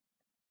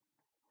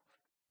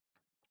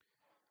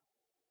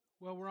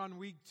Well, we're on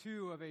week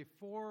 2 of a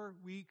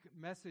 4-week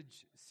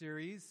message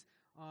series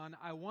on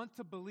I Want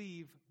to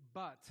Believe,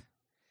 But.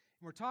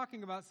 And we're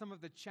talking about some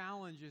of the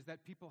challenges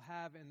that people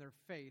have in their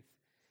faith.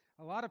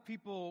 A lot of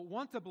people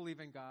want to believe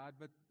in God,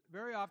 but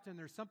very often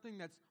there's something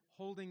that's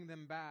holding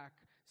them back,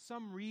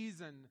 some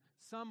reason,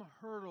 some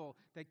hurdle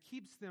that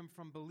keeps them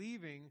from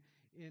believing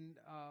in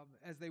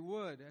as they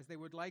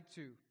would like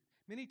to.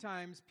 Many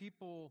times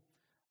people,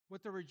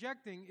 what they're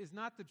rejecting is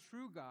not the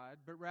true God,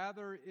 but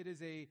rather it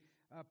is a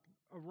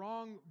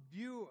wrong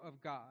view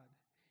of God.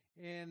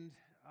 And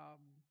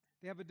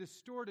they have a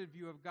distorted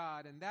view of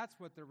God, and that's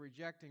what they're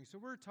rejecting. So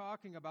we're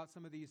talking about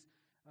some of these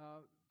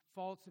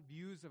false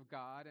views of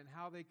God and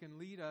how they can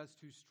lead us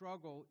to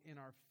struggle in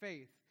our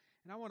faith.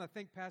 And I want to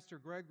thank Pastor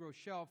Greg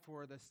Rochelle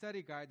for the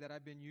study guide that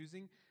I've been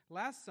using.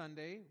 Last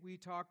Sunday, we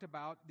talked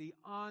about the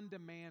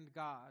on-demand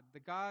God, the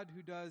God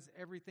who does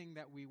everything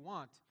that we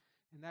want,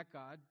 and that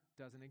God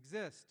doesn't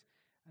exist.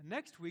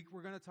 Next week,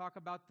 we're going to talk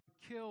about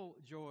the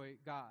killjoy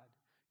God.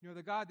 You know,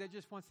 the God that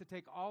just wants to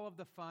take all of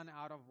the fun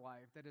out of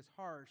life, that is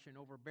harsh and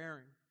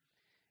overbearing.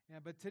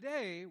 But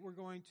today, we're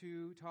going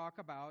to talk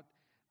about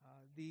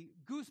the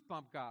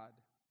Goosebump God.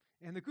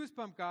 And the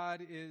Goosebump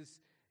God is,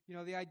 you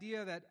know, the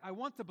idea that I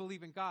want to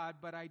believe in God,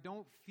 but I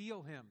don't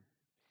feel Him.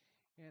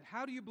 And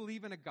how do you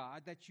believe in a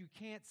God that you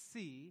can't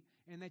see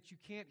and that you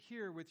can't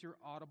hear with your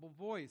audible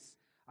voice?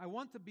 I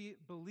want to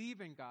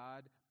believe in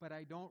God, but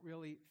I don't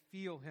really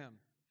feel Him.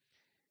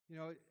 You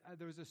know,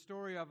 there was a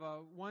story of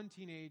one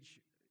teenage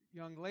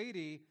young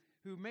lady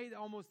who made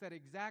almost that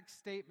exact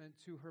statement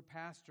to her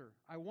pastor.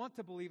 I want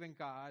to believe in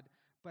God,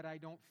 but I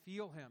don't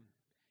feel Him.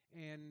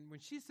 And when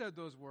she said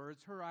those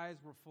words, her eyes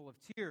were full of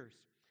tears.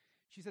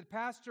 She said,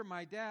 Pastor,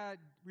 my dad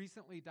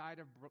recently died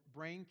of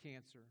brain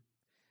cancer.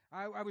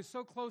 I was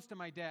so close to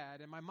my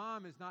dad, and my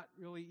mom is not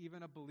really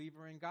even a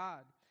believer in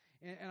God.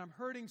 And I'm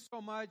hurting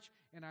so much,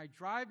 and I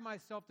drive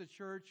myself to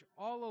church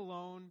all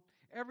alone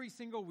every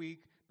single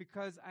week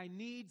because I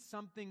need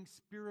something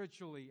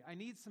spiritually. I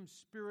need some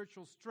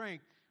spiritual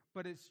strength,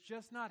 but it's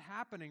just not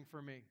happening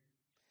for me.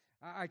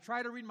 I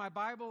try to read my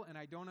Bible, and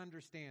I don't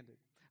understand it.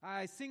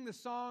 I sing the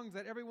songs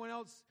that everyone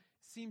else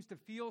seems to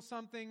feel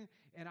something,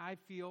 and I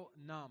feel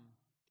numb.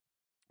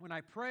 When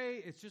I pray,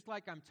 it's just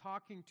like I'm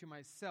talking to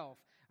myself.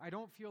 I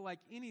don't feel like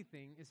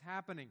anything is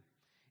happening.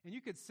 And you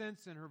could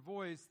sense in her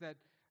voice that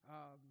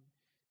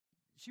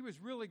she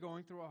was really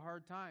going through a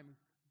hard time.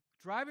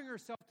 Driving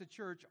herself to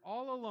church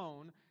all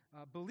alone,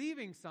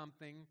 believing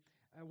something,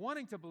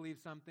 wanting to believe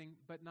something,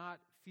 but not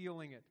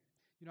feeling it.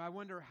 You know, I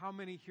wonder how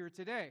many here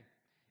today,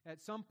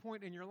 at some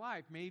point in your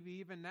life, maybe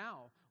even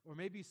now, or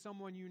maybe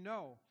someone you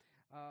know,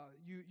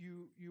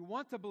 you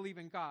want to believe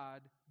in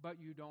God, but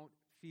you don't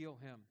feel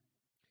Him.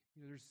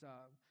 You know,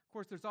 of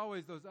course, there's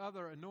always those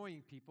other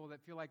annoying people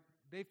that feel like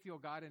they feel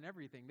God in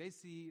everything.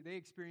 They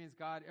experience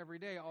God every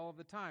day, all of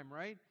the time,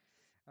 right?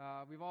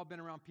 We've all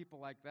been around people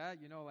like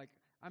that, you know, like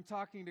I'm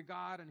talking to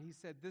God and He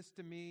said this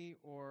to me,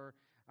 or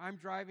I'm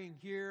driving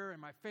here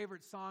and my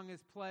favorite song is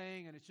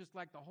playing and it's just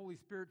like the Holy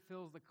Spirit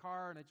fills the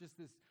car and it's just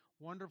this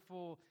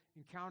wonderful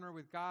encounter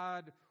with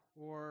God.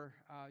 Or,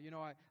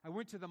 I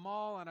went to the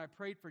mall and I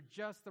prayed for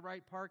just the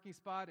right parking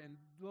spot and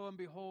lo and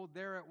behold,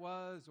 there it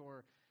was.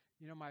 Or,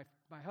 you know, my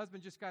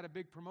husband just got a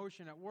big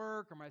promotion at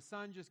work, or my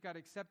son just got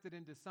accepted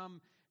into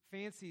some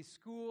fancy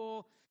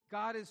school.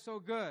 God is so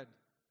good.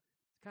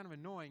 It's kind of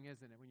annoying,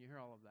 isn't it, when you hear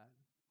all of that?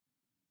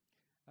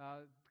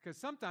 Because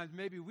sometimes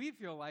maybe we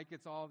feel like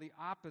it's all the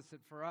opposite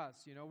for us.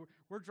 You know,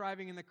 we're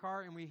driving in the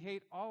car and we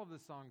hate all of the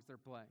songs they're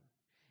playing.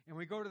 And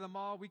we go to the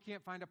mall, we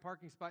can't find a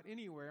parking spot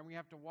anywhere, and we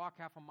have to walk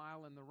half a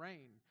mile in the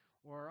rain.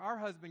 Or our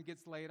husband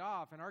gets laid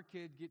off and our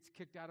kid gets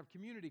kicked out of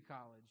community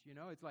college. You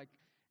know, it's like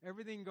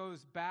everything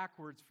goes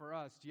backwards for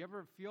us. Do you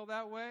ever feel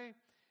that way?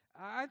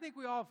 I think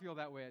we all feel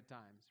that way at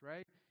times,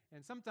 right?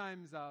 And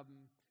sometimes,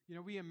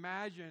 we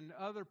imagine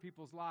other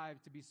people's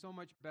lives to be so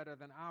much better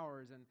than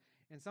ours.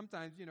 And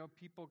sometimes,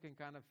 people can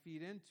kind of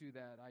feed into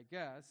that, I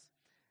guess.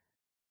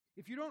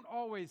 If you don't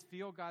always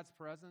feel God's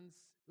presence,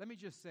 let me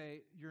just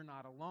say you're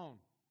not alone.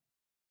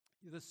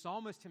 The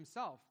psalmist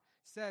himself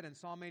said in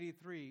Psalm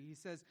 83, he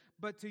says,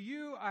 But to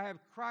you I have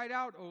cried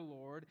out, O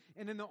Lord,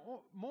 and in the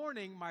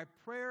morning my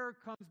prayer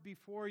comes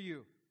before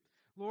you.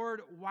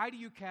 Lord, why do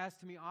you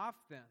cast me off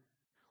then?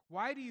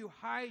 Why do you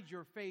hide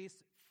your face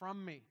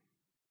from me?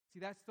 See,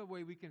 that's the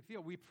way we can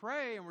feel. We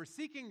pray and we're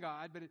seeking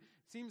God, but it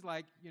seems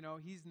like,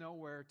 He's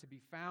nowhere to be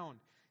found.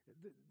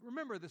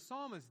 Remember, the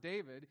psalmist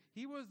David,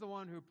 he was the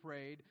one who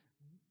prayed,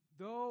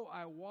 Though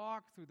I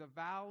walk through the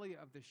valley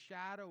of the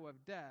shadow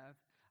of death,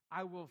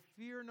 I will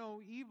fear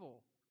no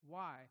evil.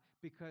 Why?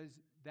 Because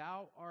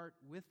thou art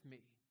with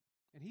me.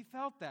 And he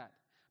felt that.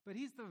 But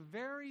he's the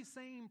very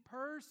same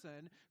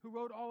person who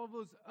wrote all of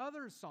those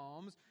other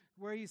psalms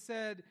where he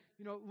said,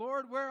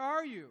 Lord, where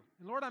are you?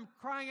 And Lord, I'm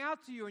crying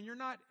out to you and you're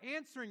not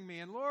answering me.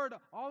 And Lord,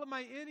 all of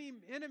my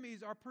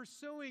enemies are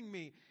pursuing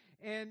me.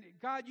 And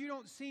God, you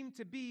don't seem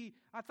to be,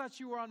 I thought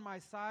you were on my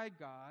side,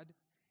 God.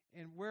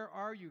 And where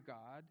are you,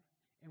 God?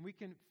 And we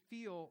can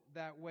feel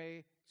that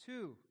way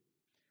too.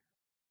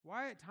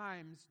 Why at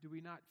times do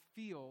we not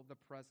feel the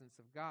presence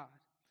of God?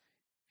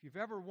 If you've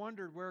ever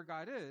wondered where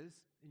God is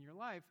in your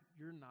life,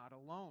 you're not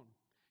alone.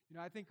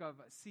 I think of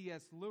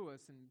C.S.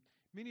 Lewis, and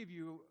many of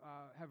you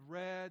have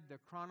read the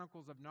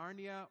Chronicles of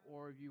Narnia,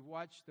 or you've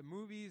watched the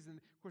movies, and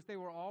of course they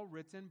were all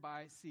written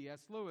by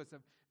C.S. Lewis, a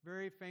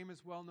very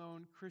famous,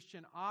 well-known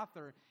Christian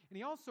author. And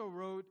he also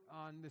wrote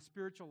on the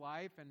spiritual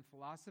life and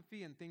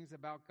philosophy and things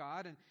about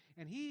God,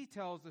 and he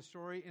tells the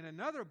story in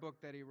another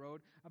book that he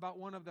wrote about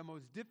one of the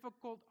most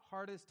difficult,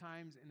 hardest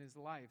times in his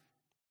life.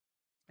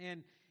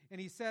 And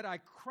he said, "I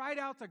cried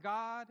out to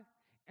God,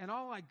 and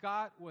all I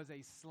got was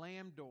a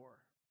slammed door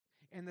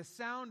and the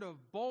sound of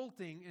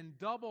bolting and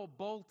double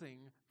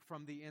bolting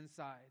from the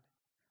inside.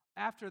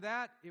 After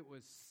that, it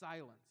was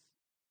silence."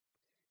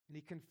 And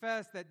he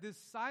confessed that this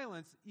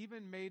silence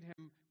even made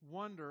him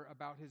wonder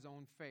about his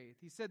own faith.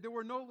 He said, "There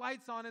were no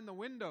lights on in the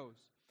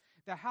windows.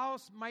 The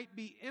house might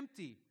be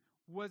empty.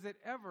 Was it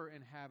ever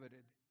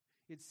inhabited?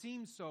 It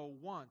seemed so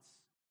once.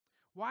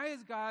 Why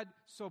is God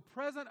so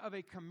present of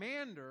a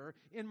commander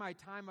in my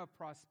time of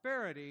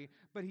prosperity,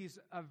 but he's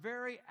a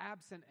very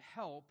absent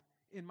help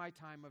in my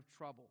time of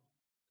trouble?"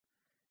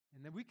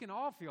 And then we can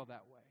all feel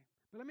that way.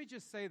 But let me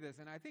just say this,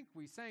 and I think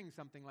we sang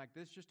something like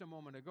this just a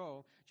moment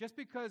ago. Just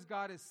because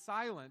God is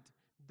silent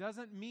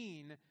doesn't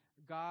mean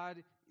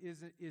God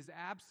is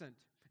absent.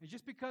 And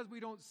just because we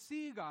don't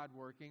see God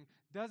working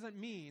doesn't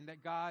mean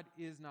that God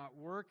is not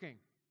working.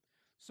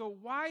 So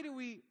why do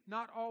we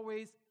not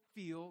always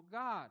feel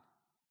God?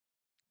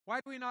 Why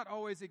do we not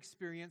always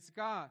experience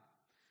God?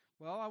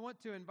 Well, I want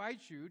to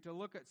invite you to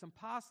look at some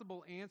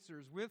possible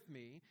answers with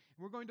me.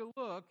 We're going to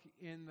look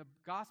in the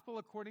Gospel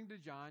according to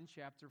John,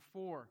 chapter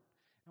 4.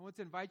 I want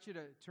to invite you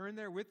to turn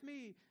there with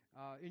me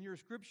in your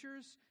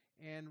scriptures,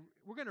 and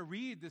we're going to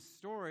read this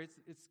story.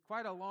 It's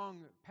quite a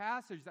long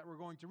passage that we're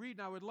going to read,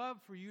 and I would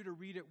love for you to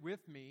read it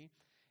with me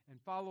and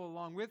follow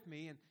along with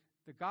me. In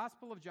the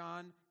Gospel of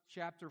John,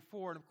 chapter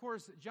 4. And of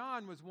course,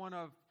 John was one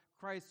of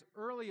Christ's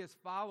earliest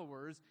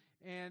followers,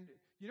 and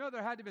there had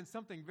to have been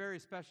something very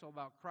special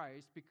about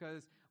Christ,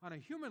 because on a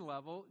human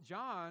level,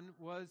 John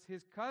was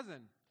his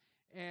cousin.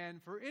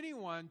 And for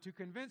anyone to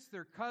convince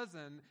their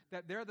cousin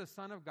that they're the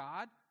Son of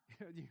God,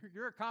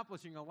 you're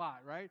accomplishing a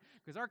lot, right?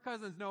 Because our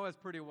cousins know us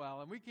pretty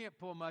well, and we can't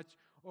pull much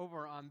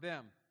over on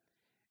them.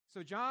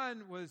 So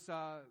John was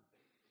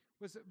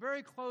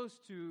very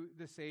close to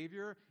the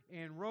Savior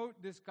and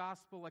wrote this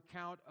gospel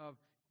account of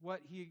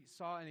what he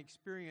saw and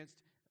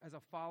experienced as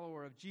a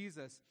follower of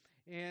Jesus.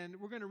 And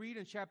we're going to read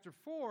in chapter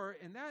 4,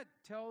 and that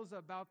tells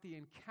about the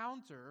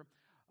encounter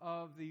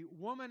of the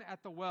woman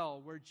at the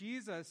well, where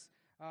Jesus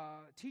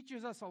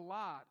teaches us a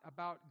lot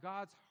about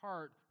God's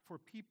heart for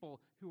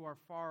people who are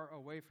far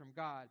away from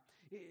God.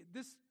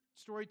 This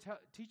story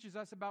teaches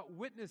us about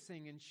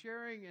witnessing and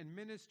sharing and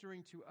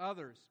ministering to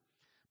others.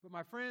 But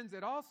my friends,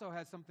 it also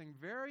has something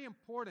very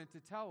important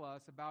to tell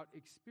us about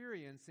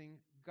experiencing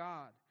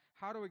God,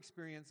 how to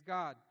experience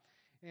God.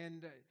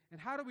 And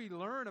how do we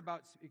learn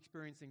about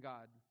experiencing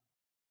God?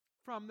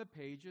 From the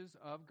pages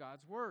of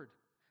God's Word.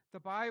 The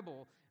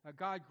Bible,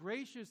 God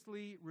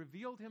graciously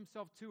revealed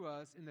himself to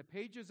us in the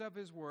pages of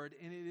his Word,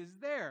 and it is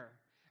there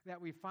that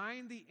we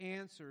find the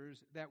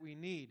answers that we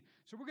need.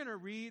 So we're going to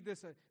read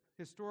this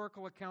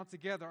historical account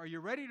together. Are you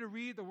ready to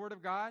read the Word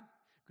of God?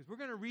 Because we're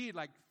going to read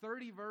like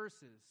 30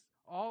 verses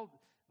all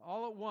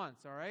at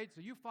once, all right? So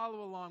you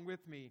follow along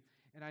with me,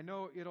 and I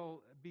know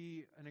it'll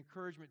be an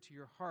encouragement to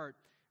your heart.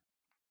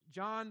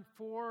 John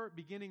 4,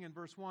 beginning in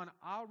verse 1,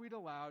 I'll read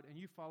aloud, and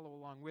you follow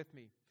along with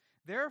me.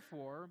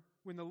 Therefore,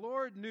 when the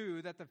Lord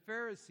knew that the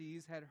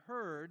Pharisees had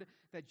heard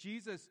that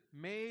Jesus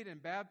made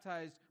and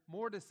baptized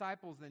more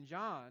disciples than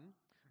John,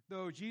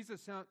 though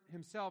Jesus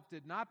himself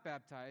did not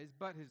baptize,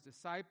 but his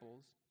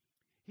disciples,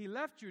 he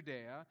left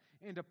Judea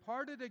and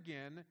departed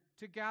again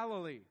to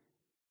Galilee.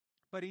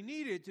 But he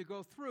needed to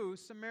go through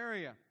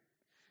Samaria.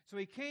 So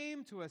he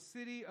came to a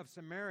city of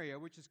Samaria,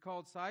 which is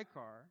called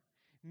Sychar,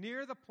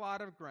 near the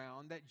plot of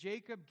ground that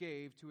Jacob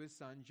gave to his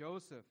son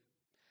Joseph.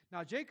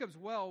 Now Jacob's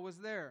well was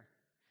there.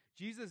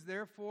 Jesus,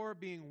 therefore,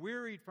 being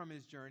wearied from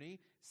his journey,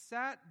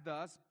 sat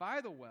thus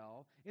by the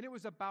well, and it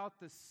was about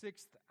the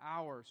 6th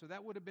hour. So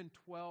that would have been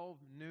 12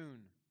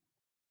 noon.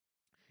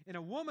 And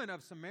a woman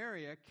of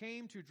Samaria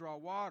came to draw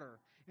water,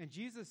 and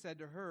Jesus said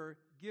to her,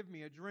 "Give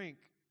me a drink."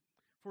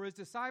 For his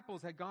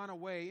disciples had gone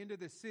away into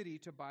the city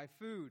to buy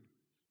food.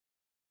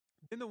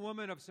 Then the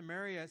woman of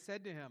Samaria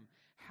said to him,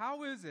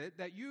 "How is it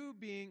that you,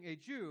 being a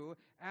Jew,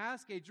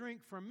 ask a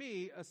drink from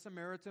me, a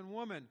Samaritan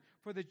woman?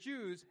 For the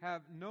Jews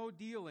have no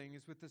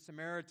dealings with the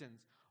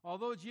Samaritans."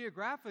 Although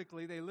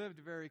geographically they lived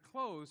very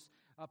close,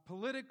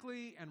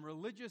 politically and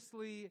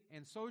religiously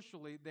and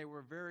socially they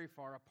were very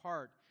far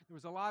apart. There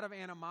was a lot of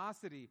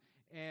animosity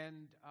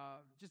and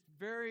just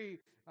very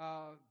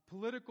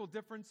political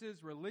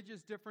differences,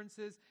 religious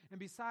differences. And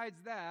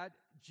besides that,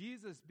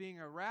 Jesus being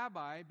a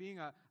rabbi, being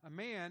a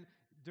man,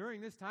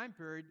 during this time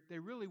period, they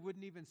really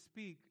wouldn't even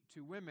speak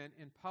to women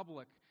in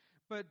public.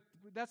 But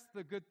that's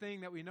the good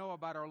thing that we know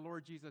about our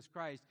Lord Jesus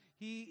Christ.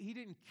 He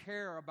didn't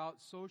care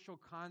about social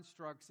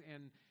constructs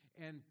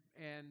and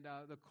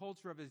the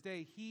culture of his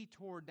day, he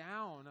tore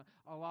down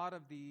a lot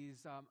of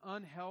these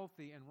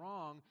unhealthy and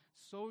wrong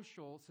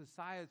social,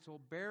 societal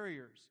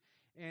barriers.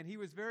 And he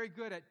was very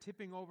good at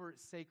tipping over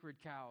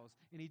sacred cows.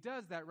 And he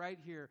does that right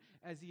here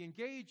as he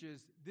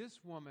engages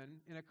this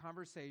woman in a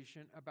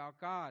conversation about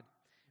God.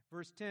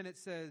 Verse 10, it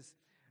says,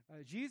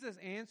 Jesus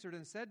answered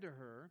and said to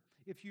her,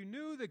 "If you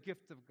knew the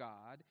gift of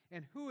God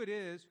and who it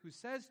is who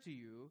says to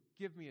you,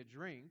 'Give me a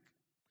drink,'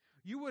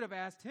 you would have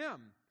asked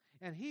him,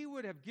 and he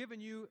would have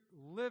given you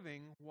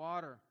living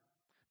water."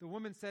 The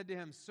woman said to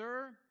him,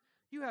 "Sir,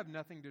 you have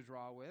nothing to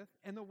draw with,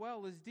 and the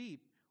well is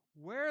deep.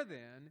 Where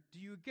then do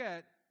you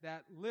get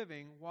that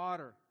living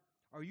water?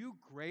 Are you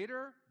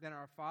greater than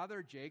our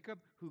father Jacob,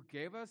 who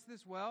gave us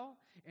this well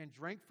and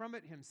drank from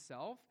it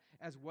himself,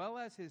 as well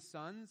as his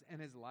sons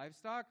and his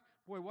livestock?"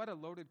 Boy, what a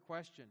loaded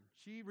question.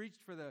 She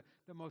reached for the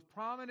most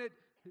prominent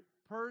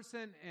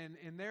person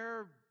in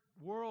their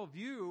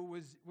worldview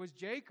was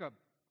Jacob.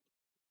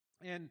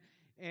 And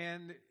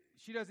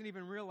she doesn't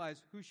even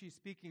realize who she's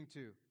speaking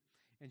to.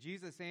 And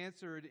Jesus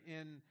answered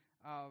in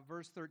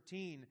verse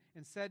 13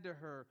 and said to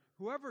her,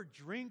 "Whoever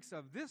drinks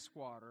of this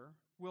water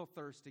will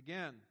thirst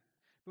again.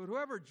 But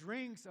whoever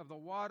drinks of the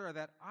water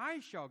that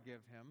I shall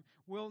give him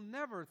will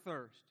never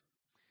thirst.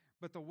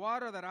 But the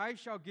water that I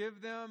shall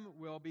give them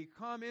will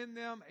become in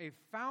them a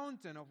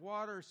fountain of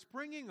water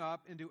springing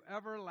up into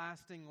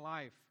everlasting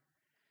life."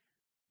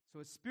 So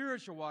it's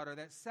spiritual water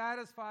that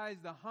satisfies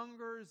the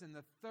hungers and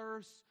the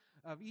thirsts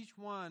of each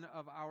one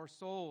of our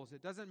souls.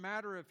 It doesn't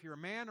matter if you're a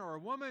man or a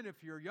woman,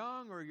 if you're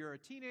young or you're a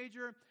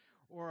teenager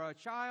or a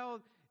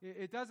child.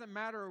 It doesn't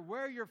matter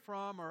where you're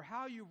from or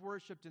how you've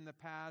worshiped in the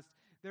past.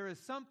 There is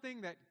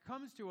something that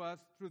comes to us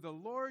through the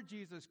Lord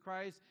Jesus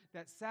Christ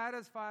that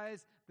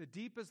satisfies the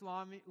deepest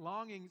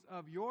longings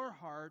of your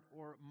heart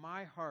or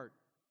my heart.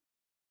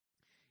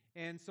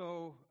 And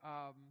so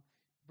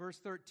verse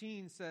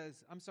 13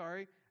 says,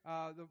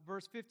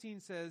 verse 15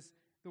 says,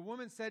 the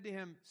woman said to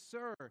him,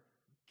 "Sir,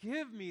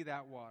 give me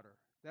that water,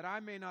 that I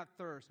may not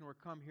thirst nor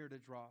come here to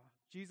draw."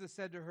 Jesus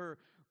said to her,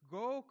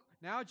 "Go."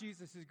 Now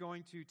Jesus is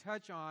going to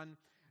touch on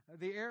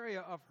the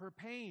area of her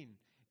pain.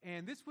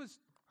 And this was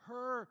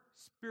her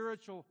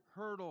spiritual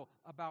hurdle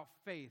about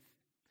faith.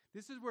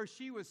 This is where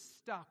she was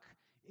stuck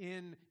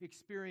in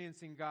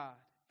experiencing God.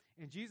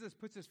 And Jesus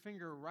puts his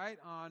finger right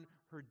on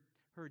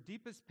her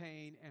deepest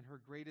pain and her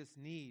greatest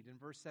need in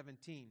verse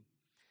 17.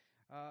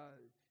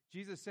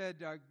 Jesus said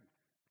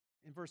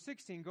in verse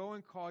 16, "Go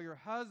and call your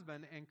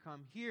husband and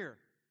come here."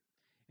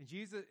 And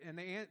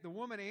the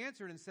woman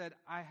answered and said,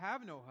 "I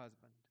have no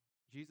husband."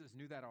 Jesus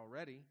knew that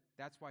already.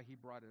 That's why he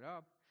brought it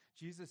up.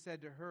 Jesus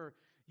said to her,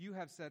 "You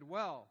have said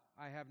well,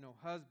 I have no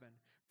husband,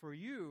 for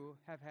you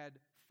have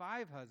had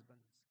 5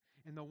 husbands,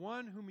 and the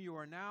one whom you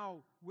are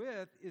now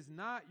with is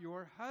not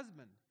your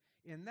husband.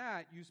 In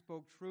that you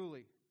spoke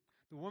truly."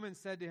 The woman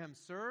said to him,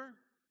 "Sir,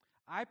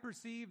 I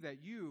perceive that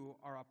you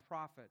are a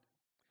prophet.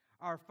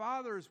 Our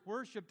fathers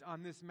worshipped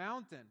on this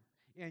mountain,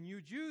 and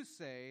you Jews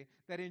say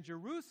that in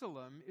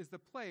Jerusalem is the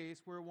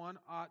place where one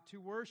ought to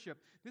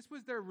worship." This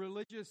was their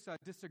religious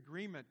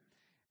disagreement,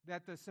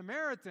 that the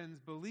Samaritans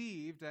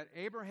believed that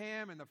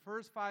Abraham and the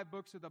first 5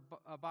 books of the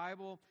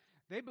Bible,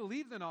 they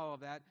believed in all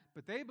of that,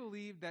 but they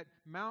believed that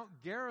Mount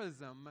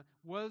Gerizim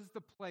was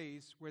the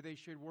place where they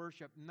should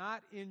worship,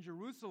 not in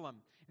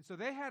Jerusalem. And so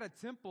they had a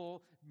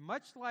temple,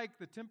 much like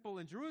the temple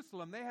in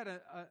Jerusalem. They had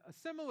a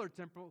similar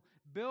temple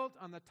built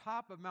on the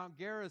top of Mount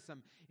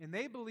Gerizim, and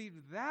they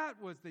believed that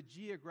was the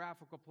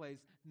geographical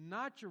place,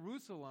 not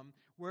Jerusalem,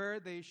 where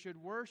they should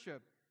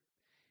worship.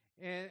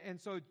 And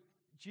so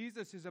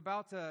Jesus is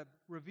about to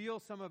reveal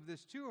some of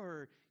this to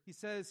her. He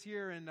says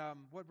here in,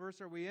 what verse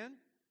are we in?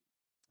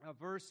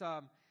 Verse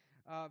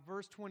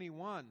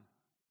 21.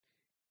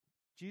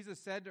 Jesus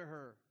said to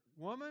her,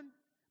 "Woman,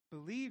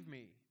 believe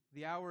me,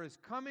 the hour is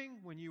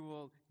coming when you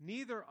will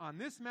neither on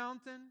this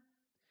mountain,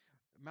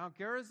 Mount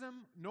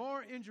Gerizim,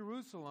 nor in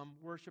Jerusalem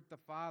worship the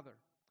Father.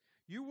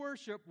 You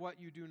worship what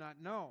you do not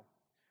know.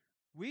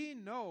 We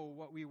know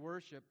what we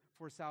worship,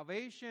 for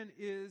salvation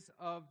is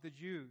of the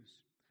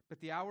Jews. But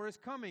the hour is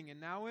coming,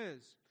 and now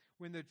is,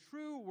 when the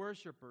true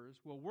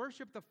worshipers will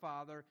worship the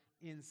Father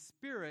in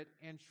spirit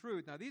and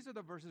truth." Now, these are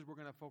the verses we're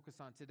going to focus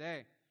on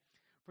today.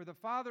 "For the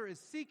Father is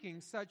seeking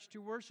such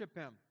to worship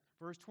him."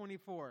 Verse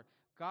 24,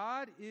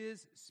 "God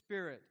is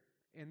spirit,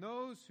 and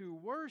those who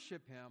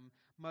worship him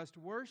must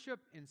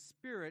worship in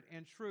spirit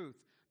and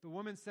truth." The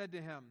woman said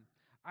to him,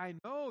 "I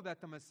know that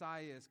the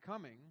Messiah is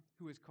coming,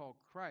 who is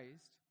called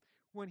Christ.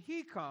 When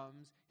he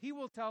comes, he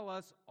will tell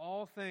us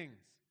all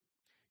things."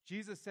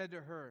 Jesus said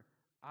to her,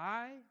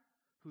 "I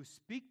who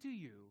speak to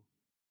you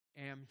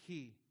am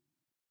he."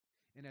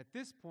 And at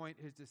this point,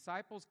 his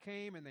disciples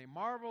came, and they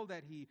marveled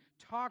that he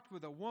talked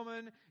with a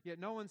woman, yet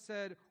no one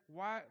said,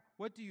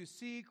 "What do you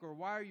seek?" or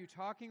 "Why are you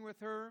talking with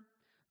her?"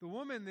 The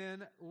woman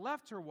then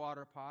left her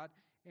water pot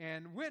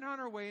and went on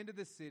her way into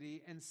the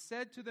city and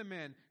said to the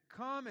men,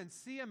 "Come and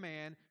see a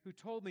man who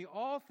told me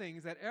all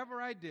things that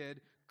ever I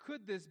did.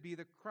 Could this be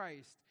the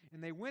Christ?"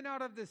 And they went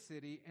out of the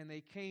city, and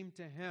they came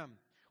to him.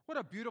 What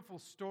a beautiful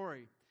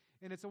story.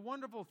 And it's a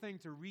wonderful thing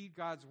to read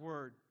God's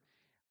Word.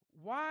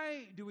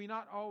 Why do we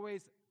not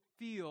always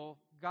feel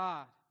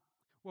God?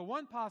 Well,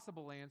 one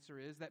possible answer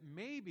is that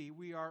maybe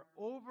we are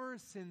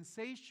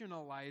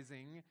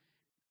over-sensationalizing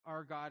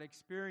our God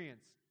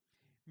experience.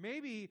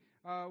 Maybe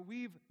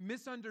we've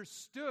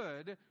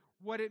misunderstood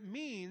what it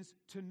means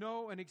to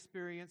know and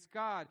experience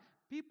God.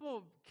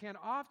 People can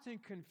often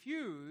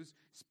confuse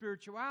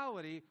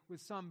spirituality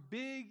with some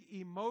big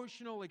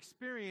emotional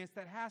experience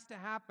that has to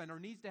happen or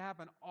needs to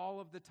happen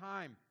all of the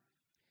time.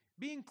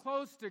 Being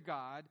close to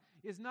God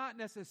is not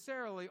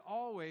necessarily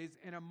always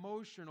an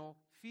emotional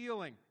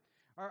feeling.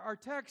 Our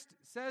text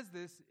says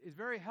this, is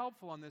very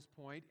helpful on this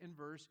point in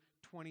verse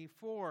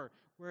 24,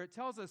 where it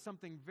tells us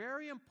something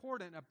very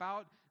important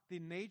about the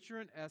nature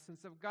and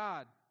essence of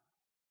God.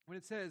 When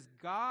it says,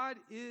 God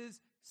is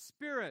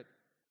spirit,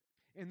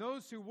 and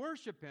those who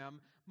worship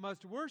him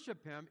must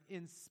worship him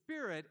in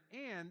spirit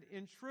and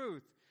in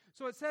truth.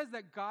 So it says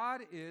that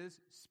God is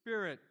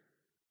spirit.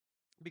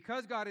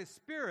 Because God is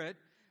spirit,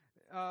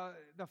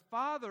 the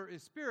Father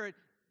is spirit,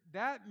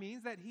 that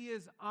means that he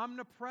is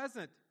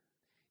omnipresent.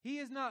 He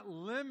is not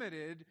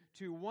limited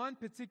to one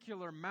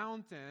particular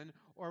mountain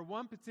or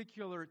one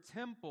particular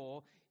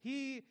temple.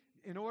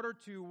 In order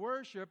to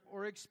worship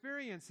or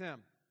experience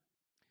him.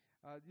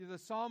 The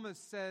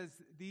psalmist says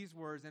these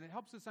words, and it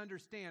helps us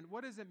understand,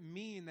 what does it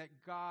mean that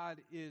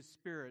God is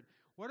spirit?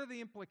 What are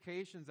the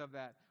implications of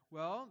that?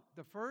 Well,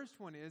 the first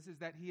one is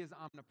that he is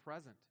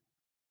omnipresent.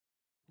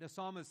 The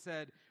psalmist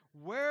said,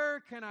 where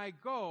can I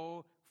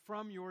go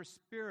from your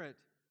spirit?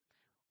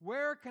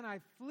 Where can I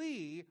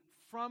flee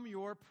from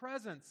your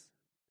presence?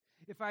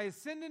 If I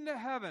ascend into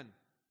heaven,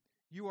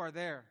 you are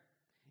there.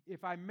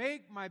 If I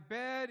make my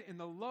bed in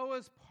the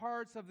lowest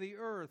parts of the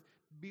earth,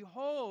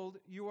 behold,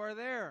 you are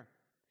there.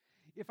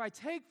 If I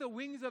take the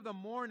wings of the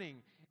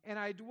morning and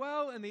I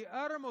dwell in the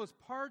uttermost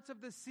parts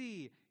of the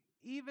sea,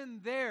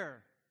 even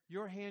there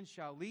your hand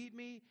shall lead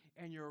me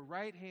and your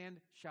right hand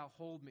shall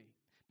hold me.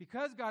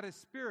 Because God is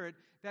spirit,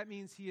 that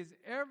means he is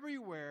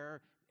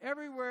everywhere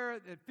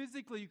that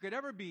physically you could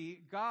ever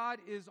be, God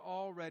is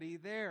already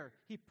there.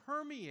 He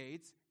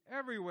permeates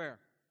everywhere.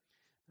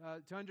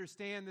 To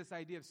understand this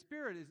idea of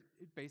spirit,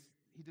 he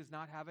does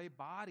not have a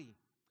body.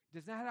 He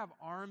does not have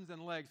arms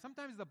and legs.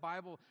 Sometimes the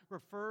Bible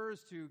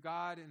refers to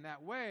God in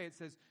that way. It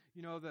says,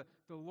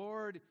 the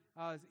Lord's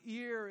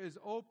ear is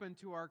open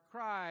to our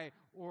cry,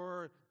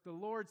 or the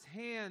Lord's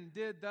hand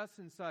did thus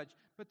and such.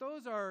 But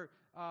those are,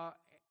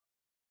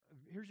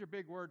 here's your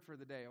big word for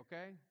the day,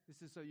 okay?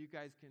 This is so you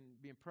guys can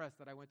be impressed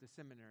that I went to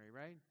seminary,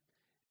 right?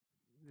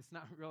 It's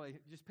not really,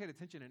 just paid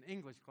attention in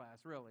English class,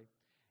 really.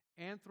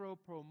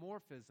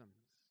 Anthropomorphisms.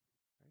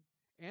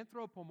 Right?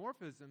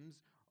 Anthropomorphisms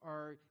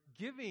are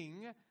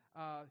giving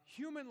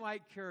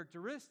human-like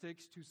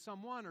characteristics to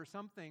someone or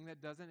something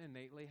that doesn't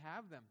innately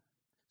have them.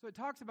 So it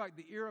talks about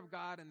the ear of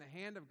God and the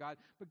hand of God,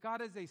 but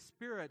God is a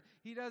spirit.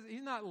 He's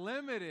not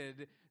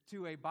limited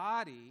to a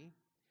body.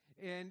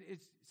 And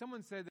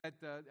someone said that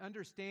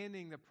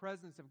understanding the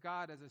presence of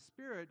God as a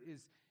spirit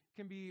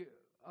can be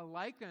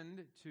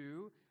likened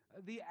to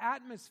the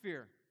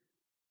atmosphere.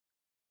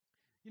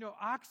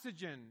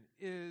 Oxygen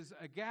is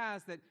a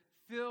gas that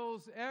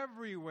fills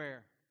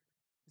everywhere.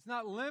 It's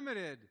not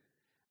limited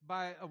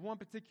by one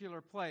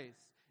particular place.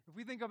 If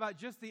we think about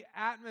just the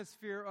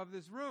atmosphere of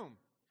this room,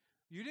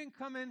 you didn't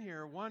come in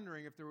here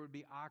wondering if there would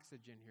be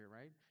oxygen here,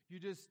 right? You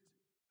just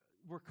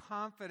were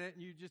confident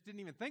and you just didn't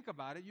even think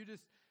about it. You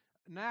just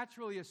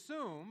naturally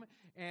assume,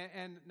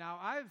 and now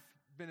I've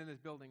been in this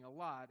building a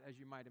lot, as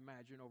you might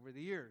imagine, over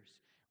the years.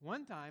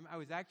 One time, I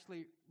was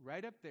actually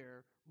right up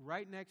there,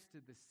 right next to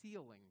the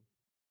ceiling,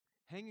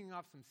 hanging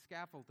off some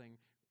scaffolding,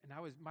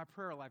 and my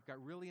prayer life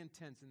got really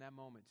intense in that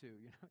moment too.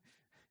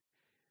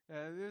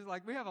 It was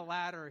like we have a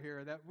ladder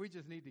here that we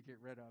just need to get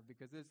rid of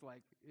because it's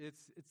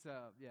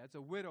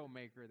a widow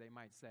maker, they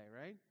might say,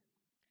 right?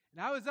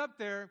 And I was up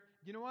there.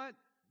 You know what?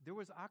 There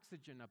was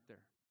oxygen up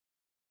there.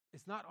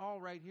 It's not all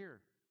right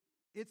here.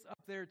 It's up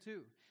there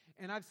too.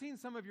 And I've seen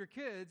some of your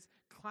kids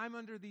climb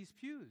under these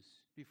pews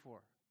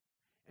before.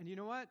 And you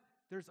know what?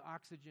 There's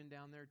oxygen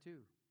down there too.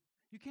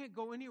 You can't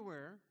go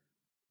anywhere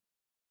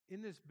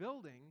in this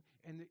building,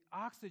 and the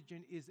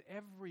oxygen is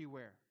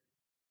everywhere.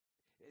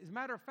 As a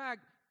matter of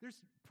fact,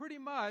 there's pretty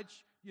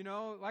much,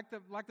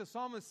 like the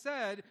psalmist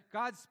said,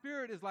 God's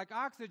spirit is like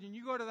oxygen.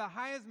 You go to the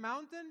highest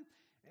mountain,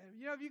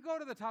 if you go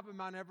to the top of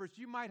Mount Everest,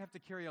 you might have to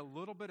carry a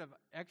little bit of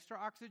extra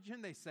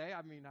oxygen, they say.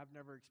 I mean, I've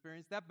never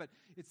experienced that, but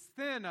it's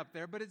thin up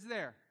there, but it's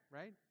there,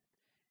 right?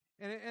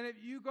 And if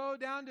you go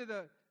down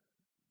to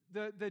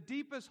the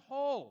deepest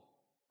hole,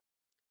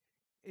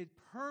 it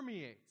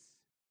permeates.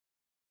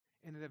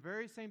 And the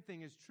very same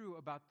thing is true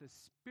about the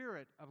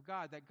Spirit of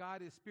God, that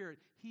God is Spirit.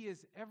 He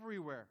is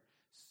everywhere,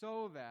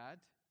 so that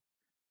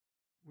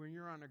when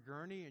you're on a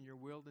gurney and you're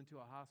wheeled into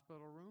a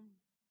hospital room,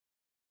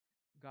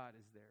 God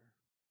is there.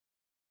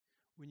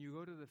 When you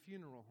go to the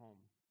funeral home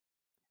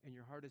and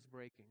your heart is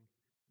breaking,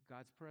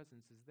 God's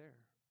presence is there.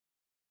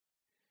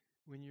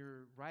 When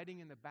you're riding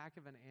in the back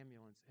of an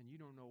ambulance and you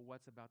don't know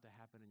what's about to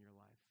happen in your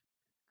life,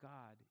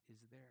 God is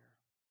there.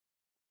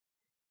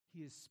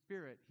 He is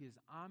spirit. He is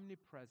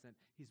omnipresent.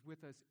 He's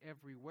with us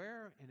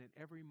everywhere and at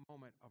every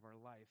moment of our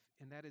life.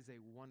 And that is a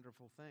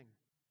wonderful thing.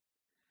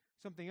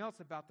 Something else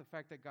about the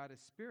fact that God is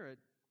spirit,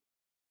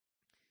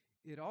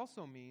 it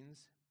also means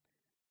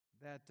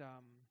that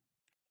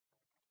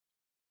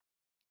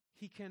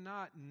he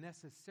cannot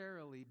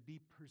necessarily be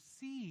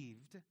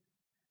perceived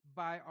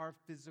by our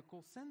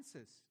physical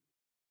senses.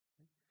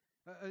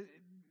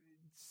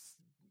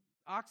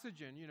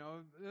 Oxygen,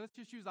 let's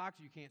just use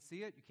oxygen. You can't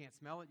see it, you can't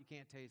smell it, you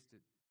can't taste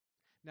it.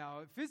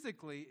 Now,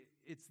 physically,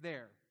 it's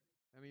there.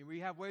 I mean, we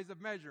have ways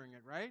of measuring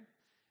it, right?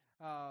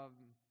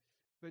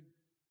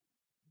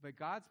 But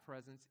God's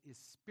presence is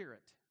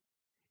spirit.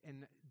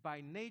 And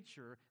by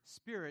nature,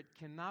 spirit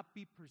cannot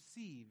be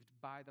perceived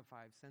by the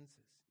five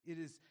senses. It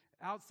is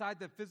outside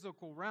the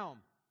physical realm.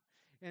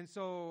 And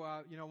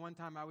so, one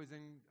time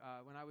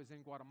when I was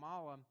in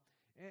Guatemala,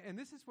 and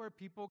this is where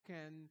people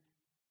can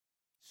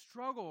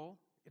struggle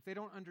if they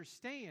don't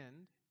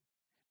understand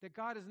that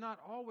God is not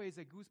always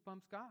a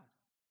Goosebumps God.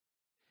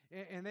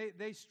 And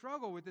they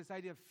struggle with this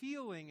idea of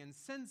feeling and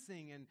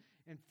sensing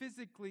and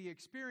physically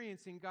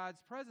experiencing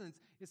God's presence.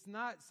 It's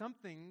not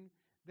something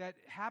that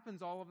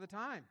happens all of the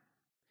time.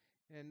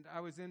 And I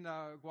was in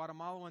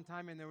Guatemala one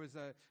time, and there was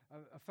a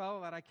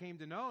fellow that I came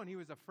to know, and he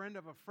was a friend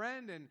of a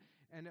friend, and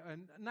a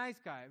nice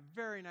guy,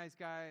 very nice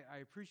guy. I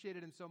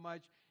appreciated him so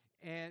much.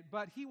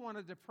 But he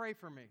wanted to pray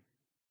for me.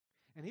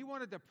 And he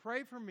wanted to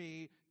pray for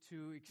me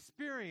to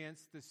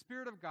experience the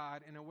Spirit of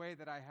God in a way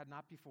that I had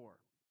not before,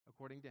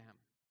 according to him.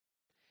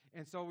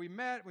 And so we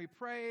met, we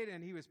prayed,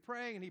 and he was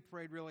praying, and he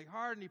prayed really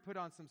hard, and he put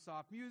on some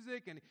soft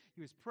music, and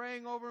he was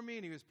praying over me,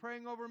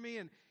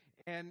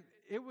 and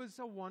it was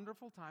a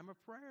wonderful time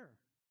of prayer.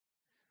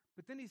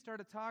 But then he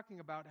started talking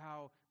about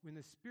how when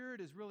the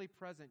Spirit is really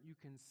present, you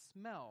can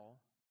smell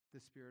the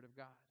Spirit of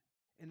God.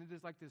 And it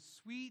is like this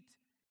sweet,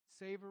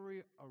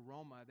 savory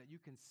aroma that you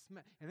can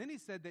smell. And then he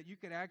said that you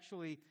could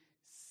actually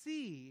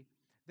see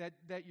that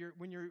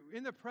when you're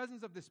in the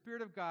presence of the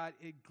Spirit of God,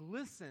 it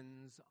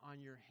glistens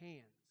on your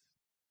hands.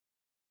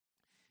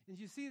 And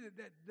you see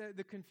that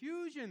the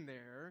confusion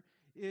there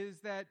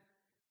is that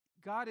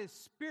God is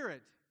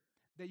spirit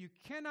that you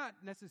cannot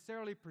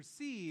necessarily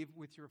perceive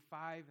with your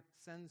five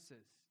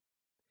senses.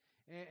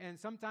 And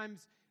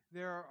sometimes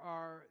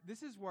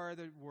this is where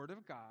the Word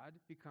of God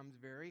becomes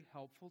very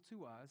helpful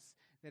to us,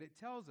 that it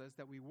tells us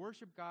that we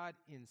worship God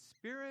in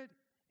spirit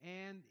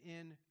and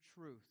in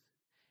truth.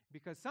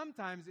 Because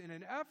sometimes in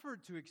an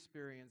effort to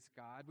experience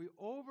God, we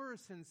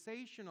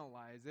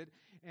over-sensationalize it,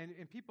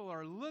 and people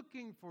are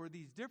looking for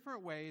these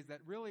different ways that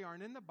really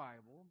aren't in the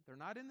Bible. They're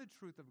not in the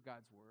truth of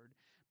God's Word,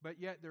 but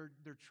yet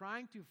they're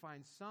trying to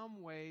find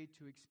some way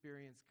to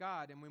experience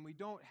God. And when we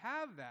don't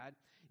have that,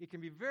 it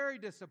can be very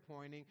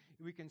disappointing.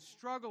 We can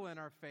struggle in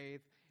our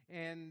faith.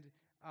 And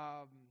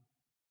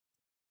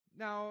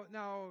now,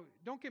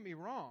 don't get me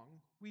wrong.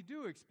 We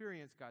do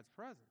experience God's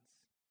presence.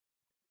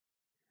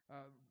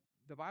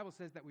 The Bible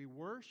says that we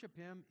worship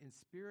him in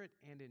spirit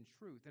and in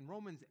truth. And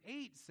Romans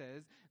 8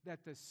 says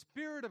that the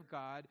Spirit of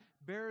God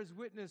bears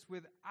witness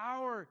with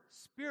our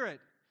spirit.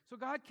 So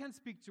God can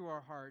speak to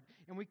our heart,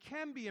 and we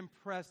can be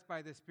impressed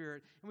by the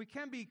Spirit, and we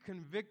can be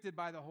convicted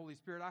by the Holy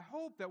Spirit. I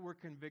hope that we're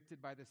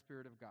convicted by the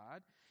Spirit of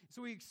God.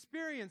 So we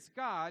experience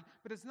God,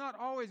 but it's not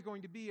always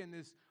going to be in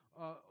this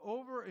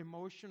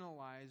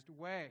over-emotionalized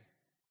way.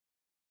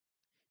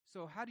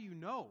 So how do you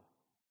know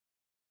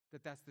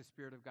that that's the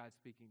Spirit of God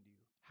speaking to you?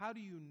 How do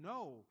you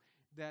know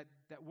that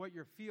what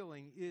you're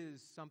feeling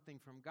is something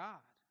from God?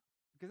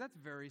 Because that's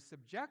very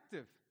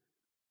subjective.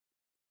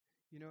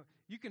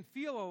 You can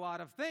feel a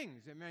lot of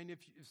things. I mean,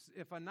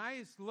 if a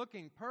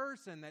nice-looking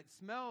person that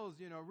smells,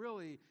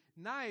 really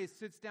nice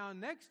sits down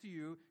next to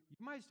you,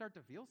 you might start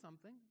to feel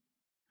something.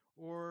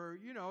 Or,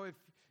 if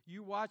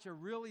you watch a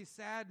really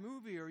sad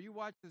movie or you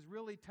watch this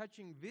really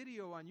touching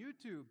video on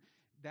YouTube,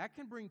 that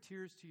can bring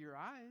tears to your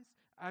eyes.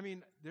 I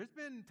mean, there's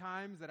been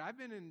times that I've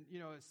been in,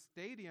 a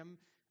stadium.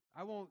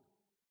 I won't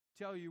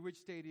tell you which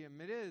stadium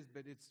it is,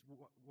 but it's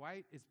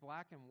white. It's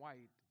black and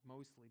white,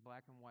 mostly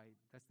black and white.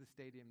 That's the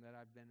stadium that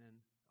I've been in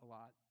a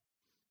lot.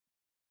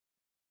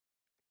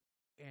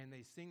 And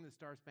they sing the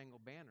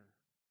Star-Spangled Banner.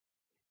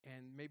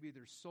 And maybe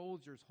there's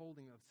soldiers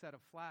holding a set of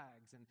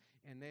flags,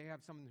 and they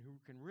have someone who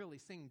can really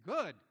sing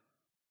good.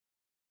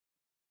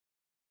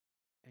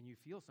 And you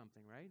feel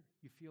something, right?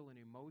 You feel an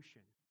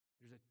emotion.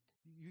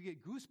 You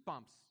get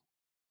goosebumps.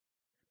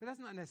 But that's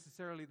not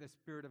necessarily the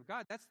Spirit of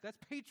God. That's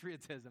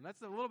patriotism.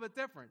 That's a little bit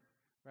different,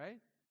 right?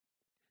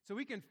 So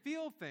we can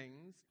feel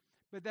things,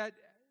 but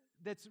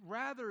that's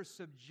rather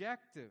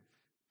subjective.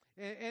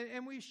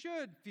 And we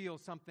should feel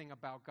something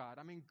about God.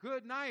 I mean,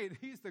 good night.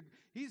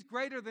 He's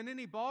greater than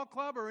any ball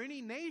club or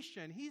any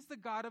nation. He's the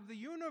God of the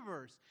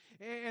universe.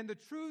 And the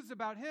truths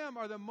about him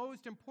are the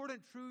most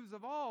important truths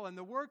of all. And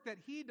the work that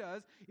he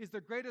does is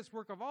the greatest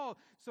work of all.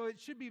 So it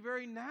should be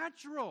very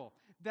natural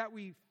that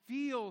we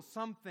feel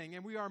something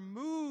and we are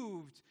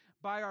moved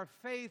by our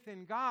faith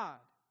in God.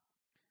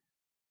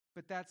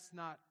 But that's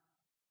not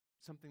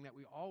something that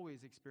we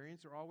always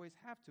experience or always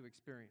have to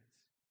experience.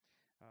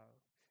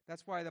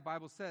 That's why the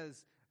Bible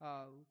says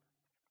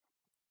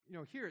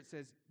Here it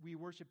says we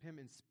worship him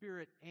in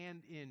spirit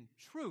and in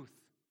truth.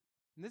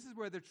 And this is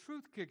where the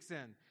truth kicks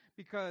in,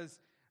 because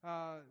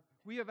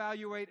we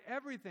evaluate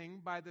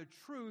everything by the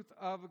truth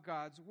of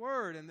God's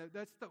word. And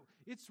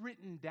it's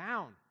written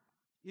down.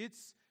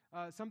 It's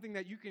something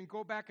that you can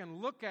go back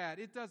and look at.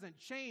 It doesn't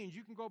change.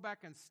 You can go back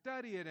and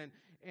study it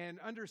and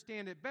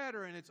understand it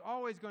better, and it's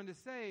always going to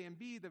say and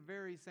be the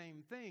very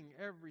same thing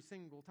every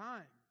single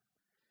time.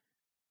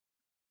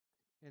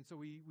 And so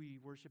we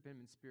worship him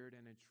in spirit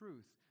and in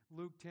truth.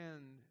 Luke 10,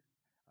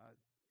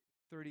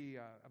 30,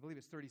 I believe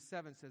it's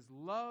 37, says,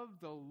 "Love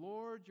the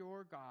Lord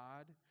your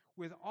God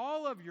with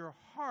all of your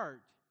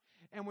heart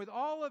and with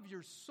all of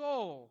your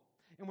soul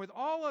and with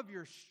all of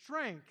your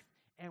strength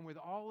and with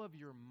all of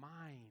your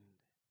mind."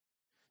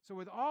 So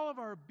with all of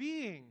our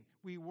being,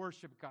 we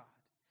worship God.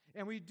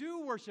 And we do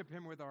worship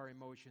him with our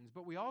emotions,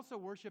 but we also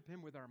worship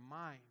him with our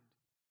mind.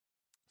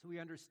 So we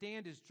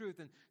understand his truth.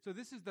 And so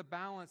this is the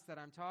balance that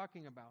I'm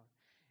talking about.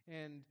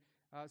 And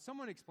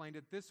someone explained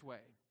it this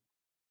way.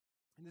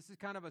 And this is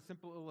kind of a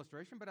simple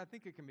illustration, but I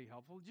think it can be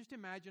helpful. Just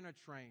imagine a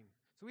train.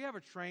 So we have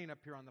a train up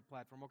here on the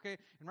platform, okay?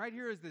 And right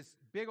here is this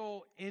big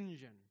old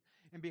engine.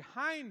 And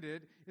behind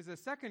it is a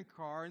second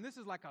car, and this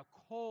is like a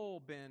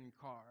coal bin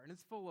car, and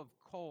it's full of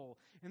coal.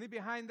 And then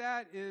behind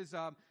that is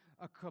a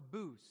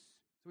caboose.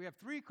 So we have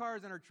three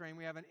cars in our train.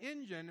 We have an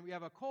engine, we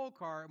have a coal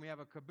car, and we have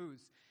a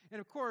caboose. And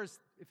of course,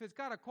 if it's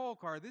got a coal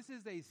car, this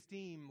is a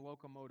steam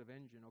locomotive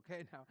engine,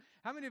 okay? Now,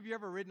 how many of you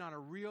ever ridden on a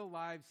real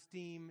live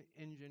steam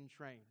engine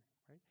train?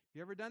 Right?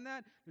 You ever done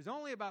that? There's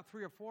only about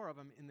 3 or 4 of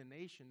them in the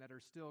nation that are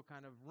still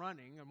kind of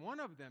running, and one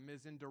of them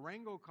is in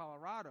Durango,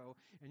 Colorado,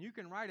 and you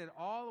can ride it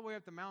all the way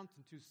up the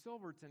mountain to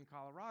Silverton,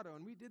 Colorado,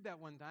 and we did that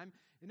one time,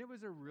 and it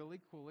was a really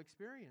cool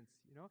experience,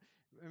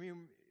 I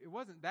mean, it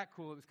wasn't that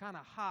cool. It was kind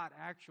of hot,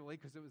 actually,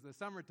 because it was the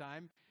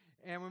summertime,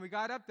 and when we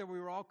got up there, we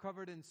were all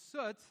covered in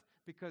soot,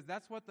 because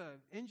that's what the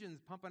engine's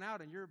pumping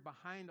out, and you're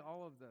behind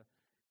all of the...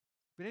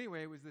 But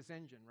anyway, it was this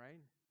engine,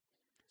 right?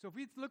 So if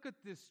we look at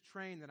this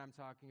train that I'm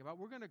talking about,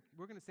 we're going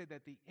to say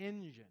that the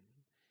engine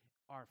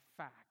are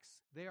facts.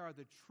 They are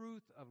the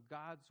truth of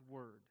God's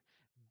word.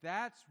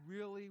 That's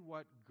really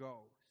what goes.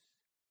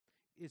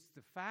 It's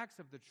the facts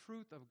of the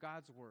truth of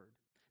God's word.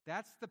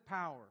 That's the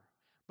power.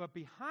 But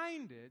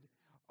behind it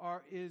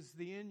is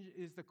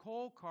the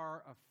coal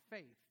car of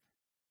faith.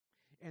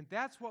 And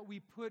that's what we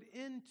put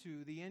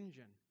into the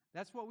engine.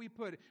 That's what we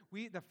put.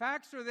 The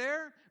facts are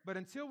there, but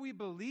until we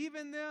believe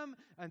in them,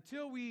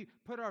 until we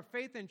put our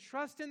faith and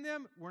trust in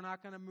them, we're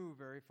not going to move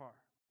very far.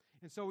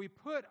 And so we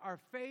put our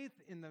faith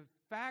in the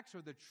facts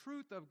or the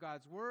truth of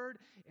God's word,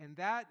 and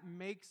that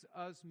makes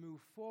us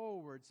move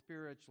forward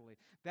spiritually.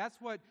 That's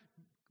what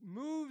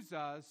moves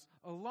us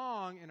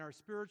along in our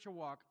spiritual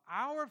walk,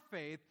 our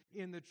faith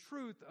in the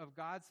truth of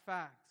God's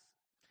facts.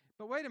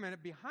 But wait a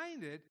minute,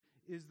 behind it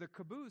is the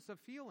caboose of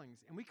feelings,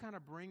 and we kind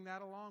of bring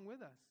that along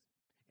with us.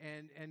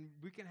 And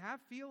we can have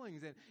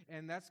feelings,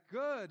 and that's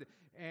good,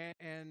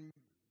 and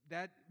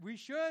that we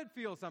should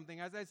feel something,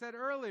 as I said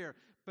earlier,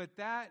 but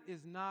that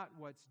is not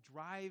what's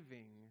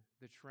driving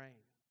the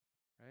train,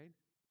 right?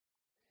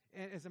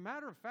 And as a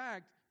matter of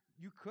fact,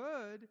 you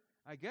could,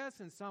 I guess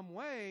in some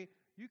way,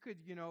 you could,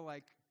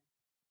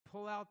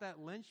 pull out that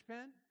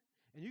linchpin,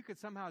 and you could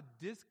somehow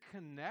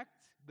disconnect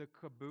the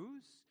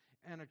caboose,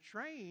 and a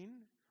train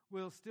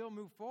will still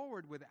move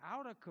forward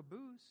without a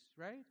caboose,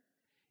 right?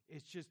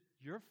 It's just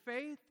your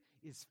faith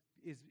is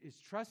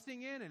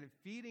trusting in and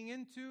feeding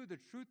into the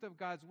truth of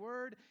God's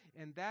word,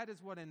 and that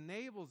is what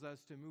enables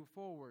us to move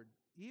forward,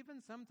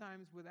 even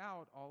sometimes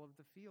without all of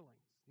the feelings.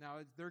 Now,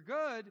 they're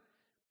good,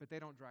 but they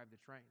don't drive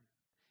the train.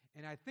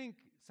 And I think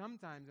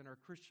sometimes in our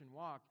Christian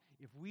walk,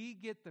 if we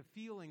get the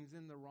feelings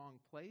in the wrong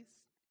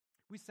place,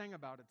 we sang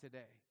about it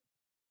today.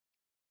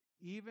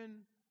 Even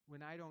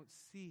when I don't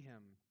see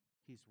him,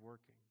 he's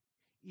working.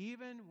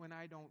 Even when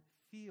I don't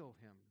feel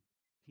him,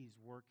 he's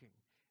working.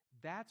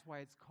 That's why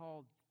it's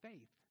called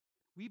faith.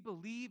 We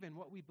believe in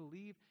what we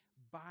believe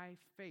by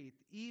faith,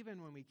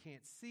 even when we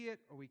can't see it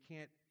or we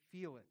can't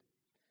feel it.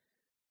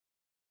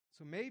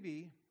 So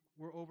maybe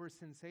we're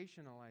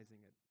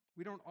over-sensationalizing it.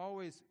 We don't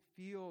always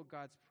feel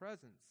God's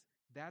presence.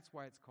 That's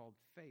why it's called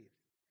faith.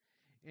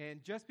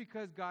 And just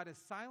because God is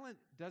silent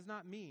does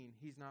not mean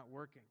he's not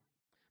working.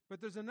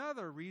 But there's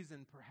another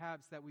reason,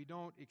 perhaps, that we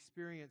don't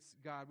experience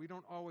God. We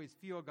don't always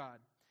feel God.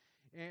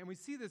 And we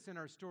see this in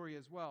our story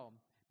as well.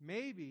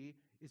 Maybe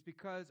it's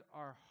because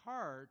our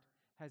heart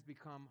has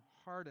become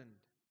hardened.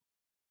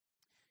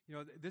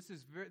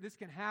 This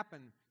can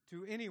happen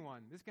to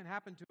anyone. This can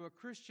happen to a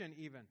Christian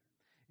even.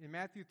 In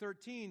Matthew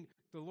 13,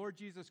 the Lord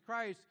Jesus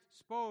Christ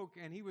spoke,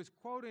 and he was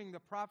quoting the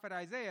prophet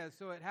Isaiah.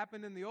 So it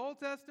happened in the Old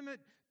Testament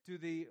to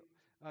the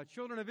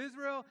children of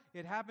Israel.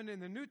 It happened in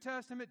the New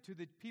Testament to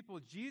the people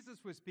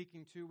Jesus was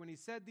speaking to when he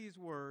said these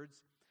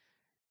words,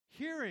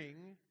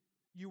 "Hearing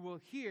you will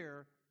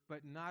hear,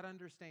 but not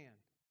understand.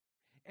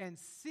 And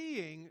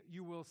seeing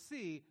you will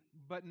see,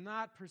 but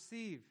not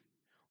perceive.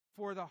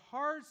 For the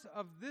hearts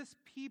of this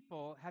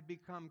people have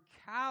become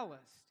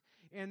calloused,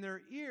 and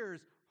their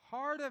ears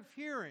hard of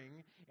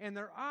hearing, and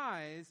their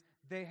eyes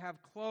they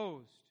have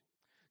closed.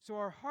 So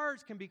our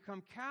hearts can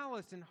become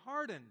calloused and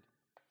hardened.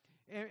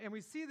 And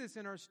we see this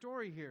in our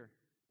story here.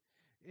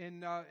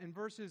 In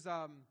verses,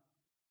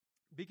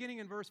 beginning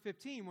in verse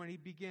 15, when he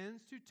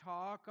begins to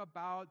talk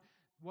about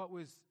what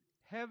was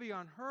heavy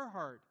on her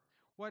heart,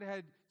 what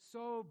had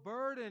so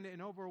burdened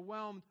and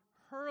overwhelmed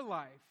her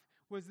life,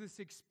 was this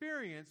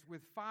experience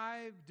with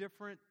 5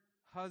 different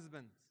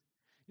husbands.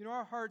 You know,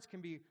 our hearts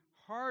can be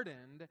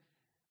hardened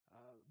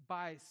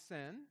by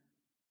sin.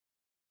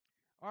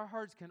 Our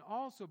hearts can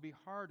also be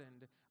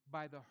hardened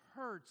by the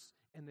hurts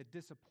and the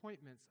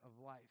disappointments of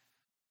life.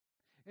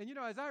 And you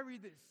know, as I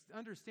read this,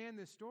 understand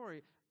this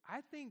story,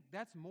 I think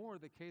that's more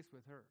the case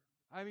with her.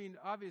 I mean,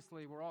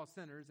 obviously, we're all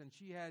sinners, and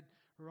she had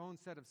her own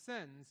set of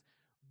sins,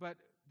 but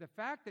the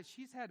fact that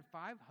she's had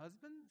 5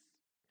 husbands,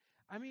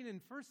 I mean, in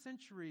first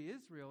century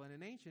Israel and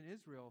in ancient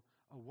Israel,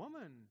 a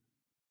woman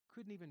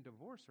couldn't even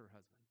divorce her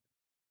husband.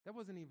 That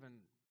wasn't even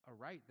a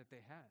right that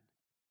they had.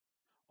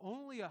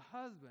 Only a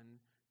husband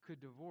could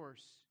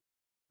divorce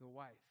the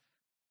wife.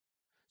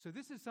 So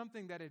this is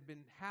something that had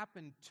been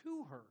happened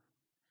to her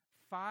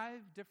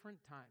 5 different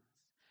times.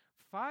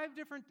 5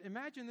 different,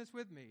 imagine this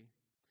with me,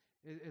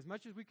 as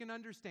much as we can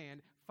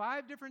understand,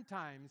 5 different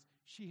times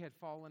she had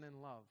fallen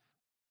in love.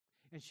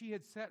 And she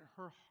had set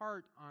her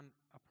heart on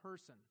a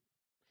person.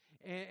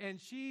 And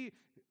she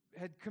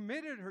had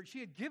she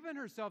had given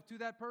herself to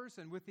that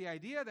person with the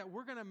idea that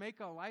we're going to make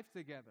a life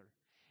together.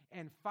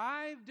 And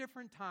 5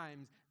 different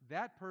times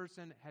that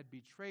person had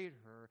betrayed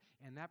her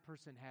and that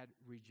person had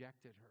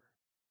rejected her.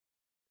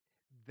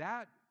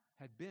 That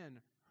had been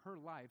her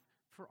life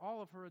for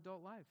all of her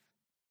adult life.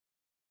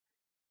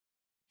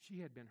 She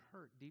had been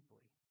hurt deeply.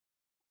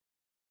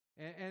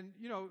 And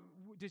you know,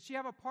 did she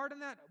have a part in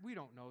that? We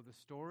don't know the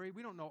story.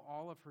 We don't know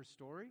all of her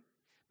story.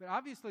 But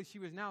obviously she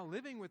was now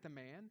living with a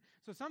man.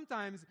 So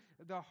sometimes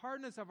the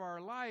hardness of our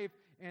life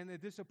and the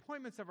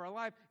disappointments of our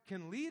life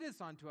can lead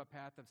us onto a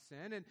path of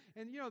sin.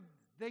 And you know,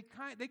 they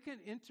can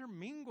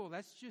intermingle.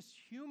 That's just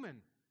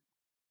human.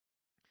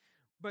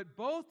 But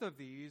both of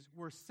these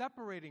were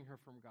separating her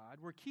from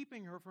God, were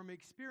keeping her from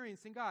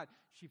experiencing God.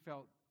 She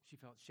felt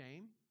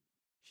shame.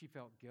 She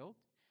felt guilt.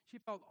 She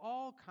felt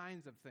all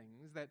kinds of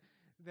things that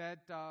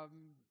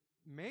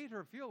made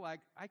her feel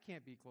like, I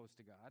can't be close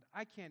to God.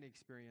 I can't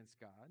experience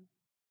God.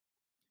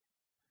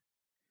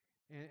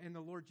 And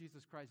the Lord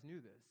Jesus Christ knew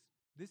this.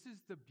 This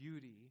is the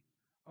beauty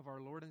of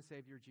our Lord and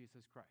Savior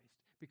Jesus Christ.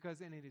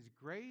 Because in His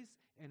grace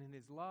and in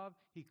His love,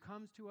 He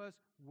comes to us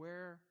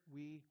where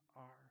we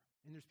are.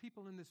 And there's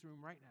people in this room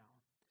right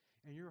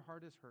now, and your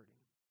heart is hurting.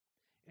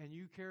 And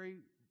you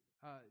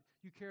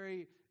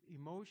carry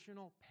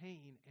emotional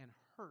pain and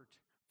hurt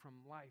from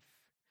life.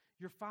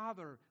 Your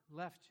father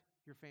left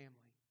your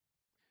family.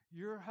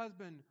 Your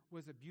husband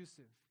was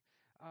abusive.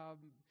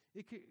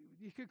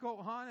 It could go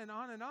on and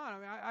on and on. I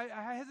mean,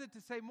 I hesitate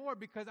to say more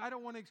because I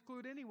don't want to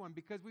exclude anyone,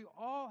 because we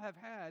all have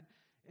had,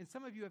 and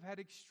some of you have had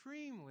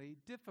extremely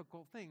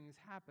difficult things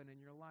happen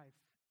in your life.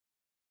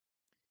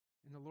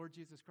 And the Lord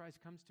Jesus Christ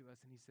comes to us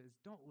and He says,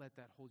 don't let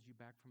that hold you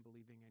back from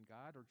believing in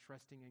God or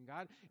trusting in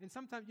God. And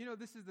sometimes, you know,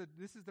 this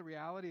is the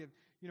reality of,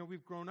 you know,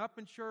 we've grown up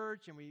in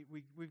church and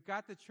we've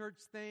got the church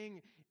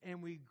thing,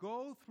 and we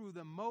go through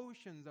the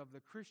motions of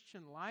the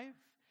Christian life.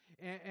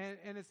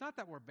 And it's not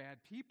that we're bad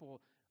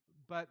people,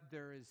 but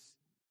there's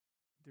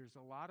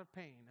a lot of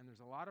pain and there's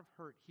a lot of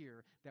hurt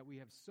here that we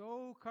have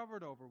so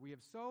covered over, we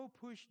have so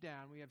pushed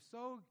down, we have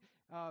so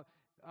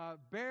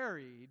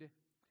buried,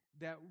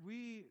 that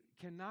we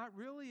cannot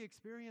really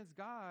experience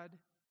God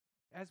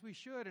as we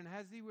should and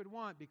as He would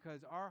want,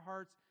 because our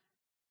hearts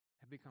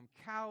have become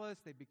callous,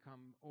 they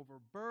become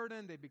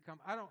overburdened, they become,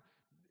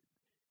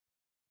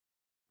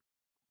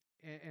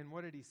 and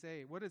what did He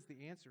say? What is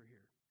the answer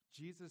here?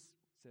 Jesus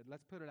said,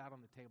 let's put it out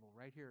on the table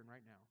right here and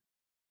right now.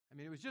 I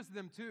mean, it was just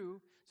them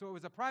two, so it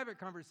was a private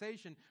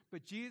conversation,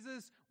 but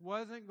Jesus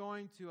wasn't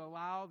going to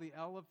allow the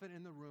elephant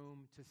in the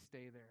room to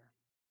stay there.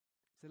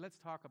 He said, let's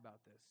talk about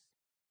this.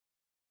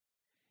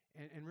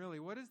 And really,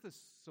 what is the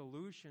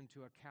solution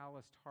to a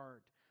calloused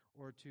heart,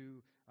 or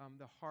to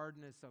the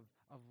hardness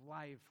of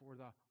life, or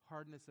the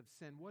hardness of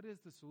sin? What is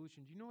the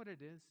solution? Do you know what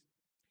it is?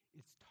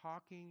 It's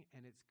talking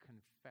and it's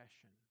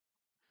confession.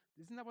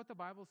 Isn't that what the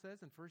Bible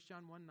says in 1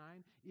 John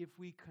 1:9? If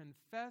we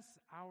confess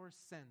our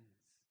sins,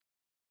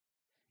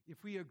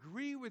 if we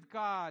agree with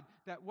God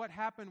that what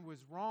happened was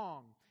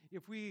wrong,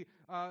 if we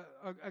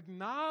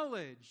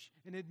acknowledge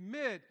and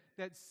admit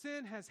that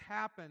sin has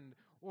happened,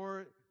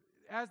 or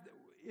as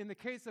in the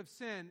case of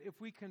sin, if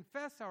we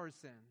confess our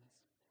sins,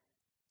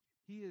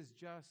 He is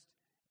just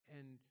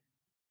and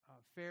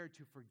fair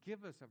to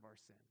forgive us of our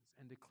sins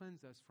and to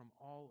cleanse us from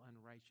all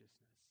unrighteousness.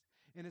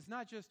 And it's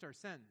not just our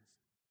sins.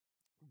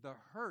 The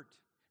hurt,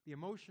 the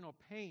emotional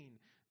pain,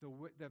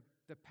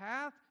 the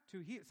path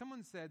to heal.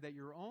 Someone said that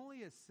you're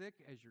only as sick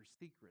as your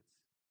secrets.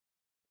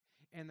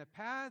 And the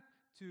path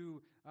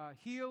to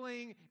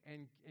healing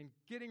and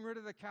getting rid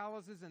of the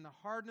calluses and the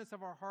hardness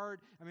of our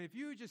heart. I mean, if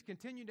you just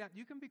continue down,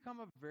 you can become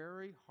a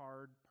very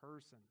hard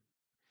person.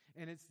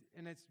 And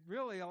it's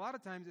really, a lot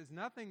of times, it's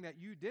nothing that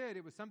you did.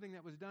 It was something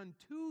that was done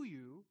to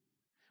you.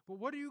 But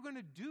what are you going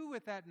to do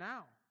with that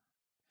now?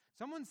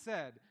 Someone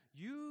said,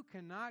 you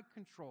cannot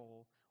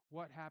control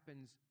what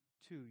happens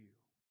to you.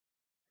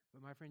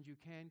 But my friend, you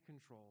can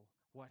control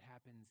what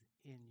happens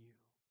in you.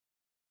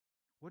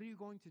 What are you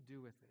going to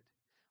do with it?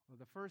 Well,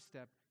 the first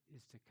step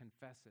is to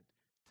confess it,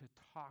 to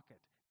talk it,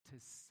 to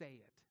say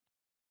it.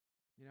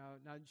 You know,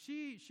 now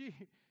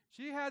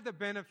she had the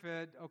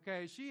benefit,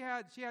 okay, she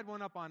had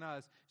one up on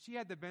us. She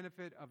had the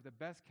benefit of the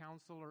best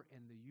counselor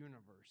in the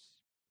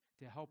universe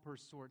to help her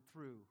sort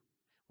through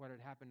what had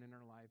happened in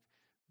her life.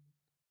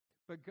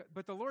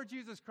 But the Lord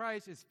Jesus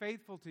Christ is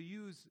faithful to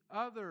use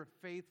other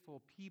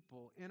faithful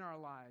people in our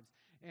lives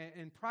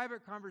in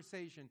private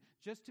conversation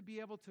just to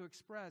be able to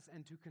express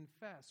and to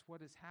confess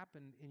what has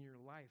happened in your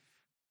life.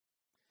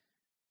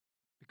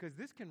 Because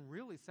this can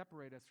really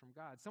separate us from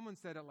God. Someone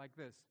said it like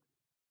this.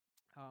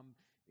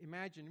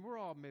 Imagine, we're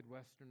all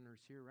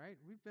Midwesterners here, right?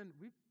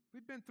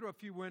 We've been through a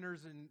few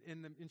winters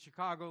in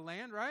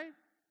Chicagoland, right?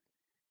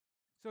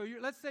 So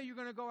let's say you're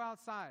going to go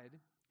outside,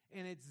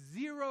 and it's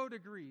 0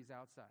 degrees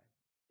outside.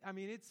 I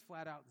mean, it's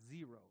flat out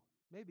 0,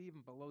 maybe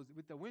even below.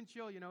 With the wind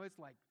chill, it's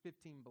like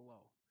 15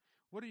 below.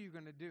 What are you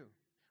going to do?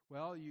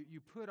 Well, you're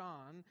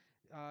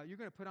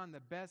going to put on the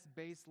best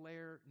base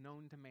layer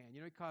known to man.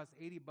 It costs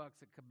 $80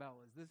 at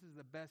Cabela's. This is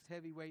the best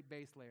heavyweight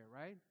base layer,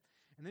 right?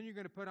 And then you're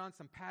going to put on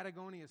some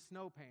Patagonia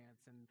snow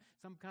pants and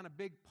some kind of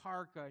big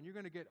parka, and you're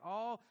going to get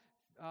all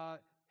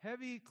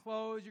heavy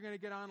clothes. You're going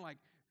to get on like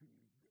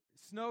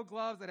snow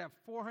gloves that have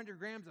 400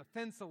 grams of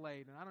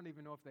Thinsulate, and I don't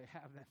even know if they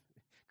have them.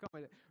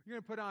 You're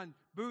going to put on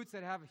boots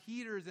that have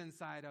heaters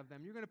inside of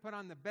them. You're going to put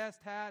on the best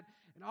hat,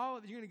 and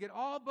you're going to get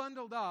all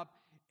bundled up,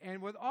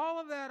 and with all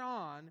of that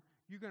on,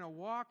 you're going to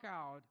walk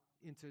out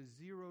into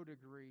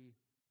 0-degree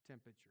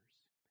temperatures.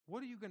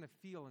 What are you going to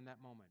feel in that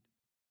moment?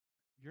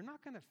 You're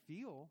not going to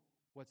feel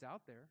what's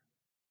out there.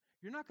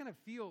 You're not going to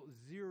feel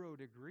 0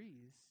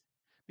 degrees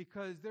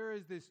because there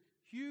is this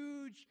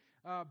huge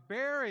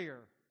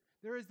barrier.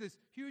 There is this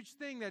huge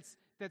thing that's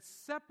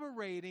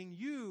separating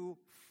you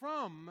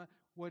from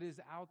what is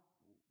out,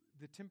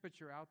 the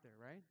temperature out there,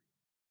 right?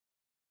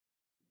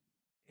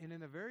 And in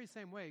the very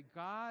same way,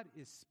 God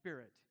is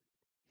spirit.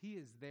 He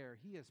is there.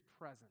 He is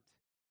present.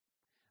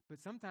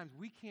 But sometimes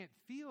we can't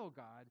feel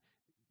God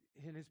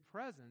in His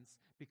presence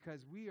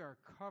because we are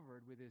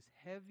covered with this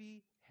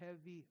heavy,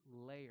 heavy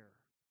layer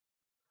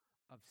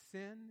of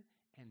sin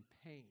and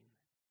pain.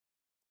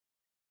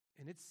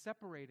 And it's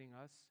separating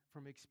us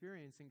from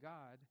experiencing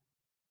God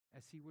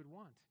as He would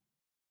want.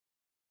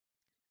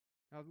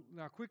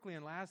 Now, quickly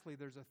and lastly,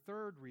 there's a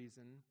third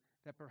reason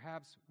that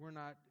perhaps we're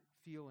not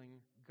feeling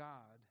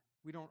God.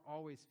 We don't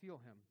always feel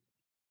Him.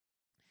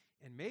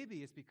 And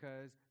maybe it's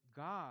because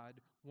God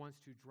wants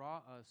to draw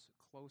us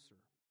closer.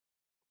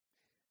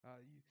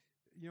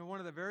 One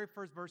of the very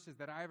first verses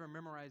that I ever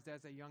memorized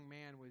as a young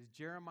man was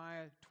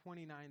Jeremiah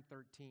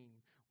 29:13,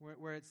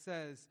 where it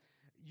says,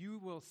 "You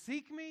will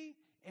seek me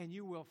and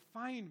you will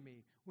find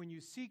me when you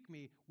seek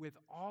me with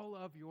all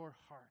of your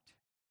heart."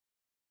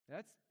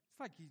 It's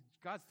like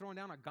God's throwing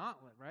down a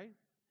gauntlet, right?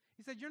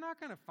 He said, you're not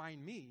going to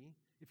find me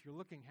if you're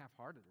looking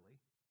half-heartedly.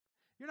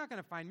 You're not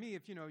going to find me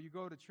if, you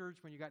go to church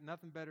when you got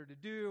nothing better to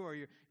do, or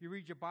you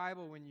read your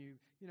Bible when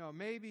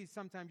maybe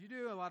sometimes you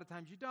do, a lot of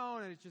times you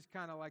don't, and it's just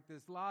kind of like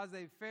this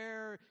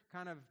laissez-faire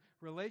kind of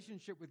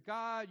relationship with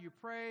God. You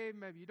pray,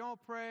 maybe you don't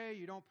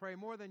pray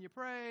more than you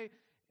pray,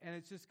 and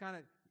it's just kind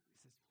of,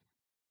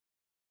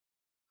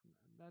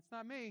 that's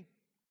not me.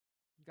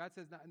 God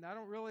says,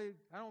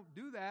 I don't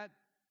do that.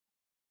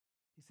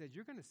 He says,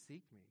 you're going to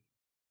seek me,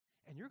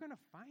 and you're going to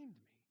find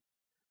me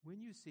when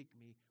you seek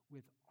me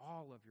with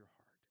all of your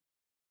heart.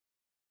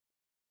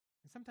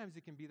 And sometimes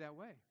it can be that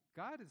way.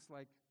 God is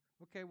like,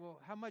 okay, well,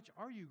 how much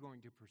are you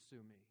going to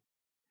pursue me?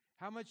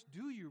 How much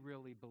do you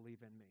really believe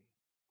in me?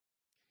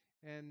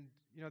 And,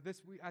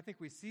 I think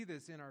we see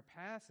this in our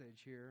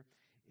passage here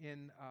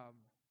in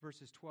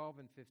verses 12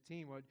 and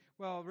 15.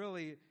 Well,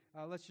 really,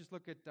 let's just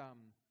look at,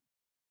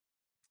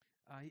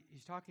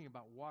 he's talking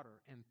about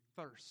water and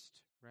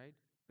thirst, right?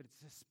 But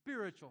it's a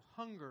spiritual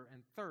hunger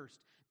and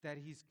thirst that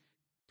he's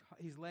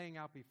laying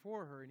out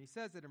before her. And he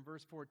says it in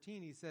verse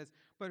 14. He says,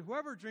 "But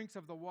whoever drinks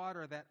of the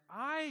water that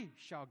I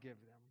shall give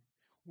them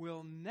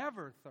will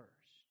never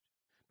thirst.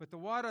 But the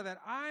water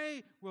that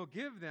I will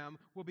give them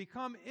will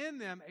become in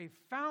them a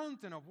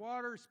fountain of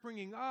water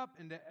springing up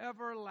into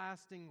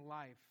everlasting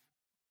life."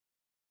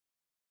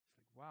 It's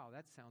like, wow,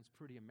 that sounds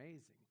pretty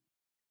amazing.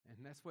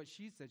 And that's what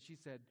she said. She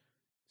said,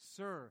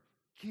 "Sir,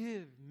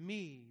 give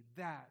me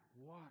that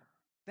water.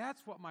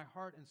 That's what my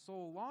heart and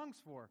soul longs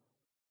for."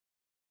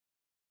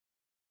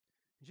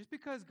 And just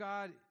because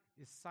God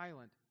is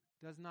silent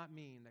does not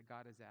mean that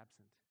God is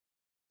absent.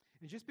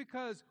 And just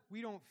because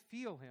we don't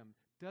feel Him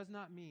does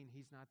not mean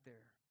He's not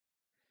there.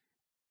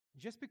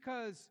 Just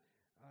because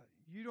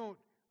you don't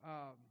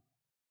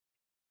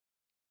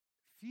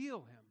feel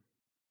Him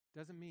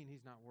doesn't mean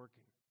He's not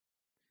working.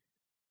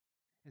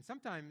 And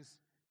sometimes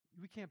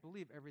we can't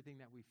believe everything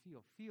that we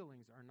feel.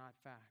 Feelings are not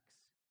facts.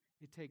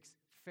 It takes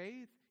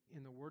faith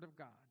in the Word of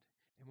God.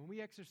 And when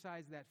we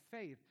exercise that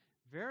faith,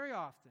 very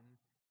often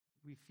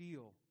we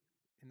feel,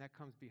 and that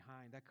comes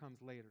behind, that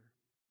comes later.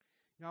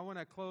 You know, I want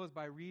to close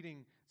by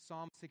reading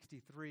Psalm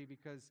 63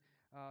 because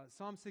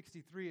Psalm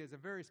 63 is a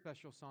very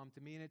special psalm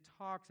to me, and it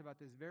talks about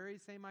this very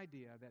same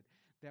idea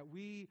that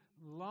we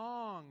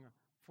long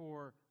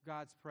for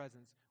God's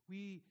presence.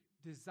 We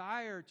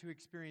desire to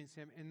experience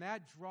Him, and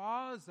that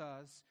draws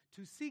us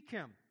to seek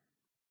Him.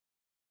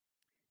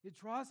 It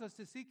draws us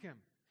to seek Him.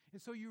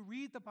 And so you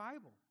read the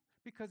Bible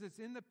because it's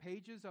in the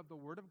pages of the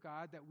Word of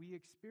God that we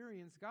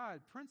experience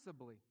God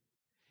principally.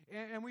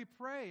 And we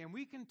pray, and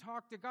we can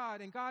talk to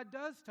God, and God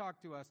does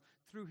talk to us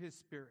through His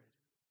Spirit.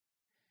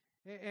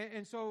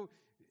 And so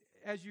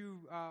as you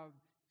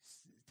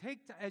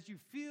as you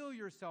feel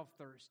yourself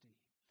thirsty,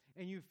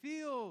 and you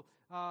feel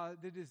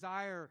the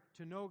desire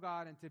to know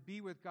God and to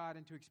be with God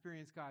and to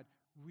experience God,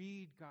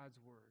 read God's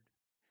Word.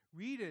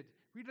 Read it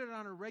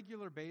on a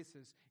regular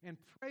basis, and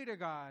pray to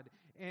God,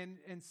 and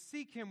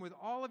seek Him with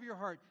all of your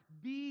heart.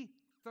 Be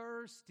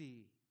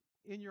thirsty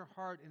in your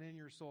heart and in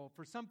your soul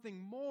for something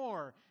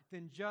more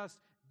than just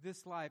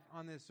this life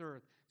on this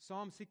earth.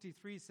 Psalm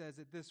 63 says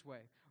it this way: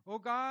 "O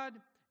God,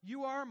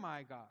 you are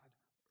my God.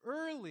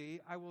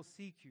 Early I will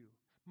seek you.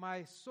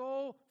 My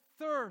soul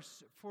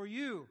thirsts for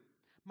you.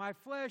 My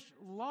flesh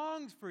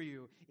longs for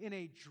you in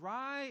a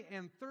dry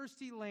and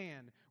thirsty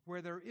land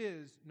where there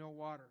is no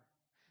water.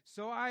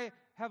 So I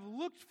have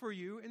looked for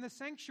you in the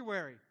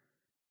sanctuary."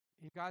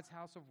 In God's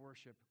house of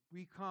worship,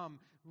 we come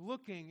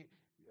looking,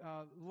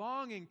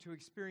 longing to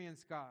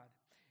experience God,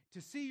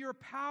 to see your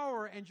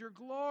power and your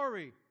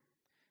glory,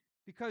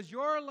 because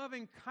your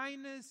loving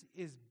kindness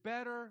is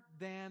better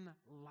than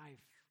life.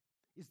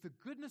 Is the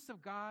goodness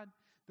of God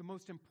the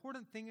most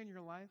important thing in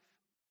your life?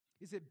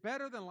 Is it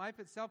better than life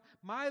itself?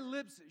 My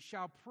lips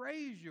shall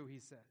praise you, he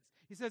says.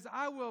 He says,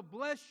 I will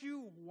bless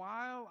you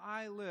while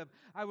I live.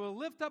 I will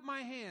lift up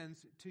my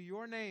hands to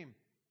your name.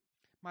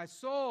 My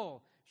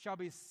soul shall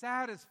be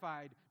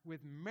satisfied with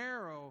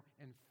marrow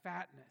and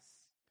fatness.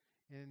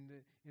 And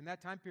in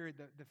that time period,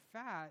 the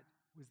fat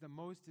was the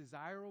most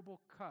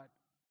desirable cut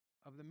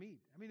of the meat.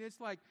 I mean, it's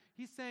like,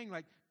 he's saying,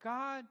 like,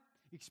 God,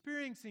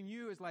 experiencing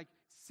you is like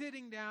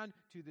sitting down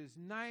to this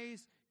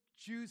nice,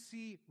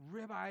 juicy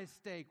ribeye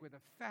steak with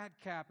a fat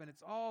cap, and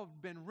it's all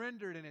been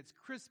rendered, and it's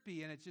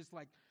crispy, and it's just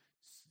like,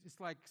 it's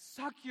like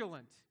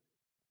succulent.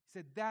 He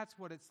said, that's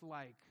what it's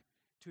like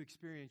to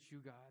experience you,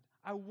 God.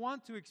 I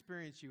want to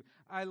experience you.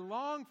 I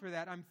long for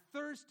that. I'm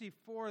thirsty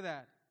for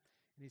that.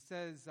 And he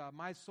says,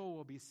 my soul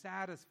will be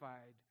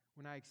satisfied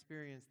when I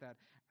experience that.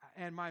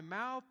 And my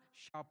mouth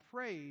shall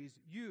praise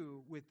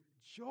you with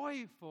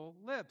joyful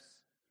lips.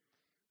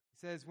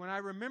 He says, when I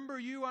remember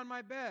you on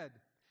my bed,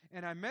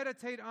 and I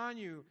meditate on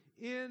you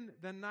in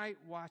the night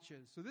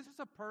watches. So this is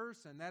a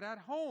person that at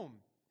home,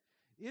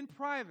 in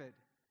private,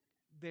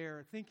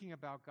 they're thinking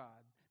about God.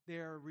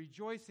 They're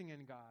rejoicing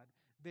in God.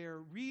 They're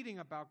reading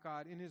about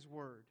God in His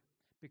Word,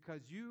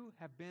 because you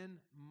have been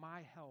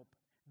my help.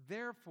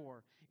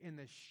 Therefore, in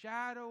the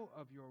shadow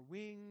of your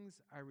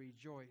wings I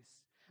rejoice.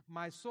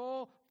 My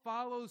soul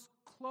follows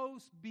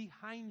close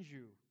behind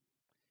you,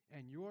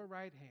 and your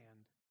right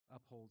hand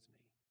upholds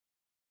me.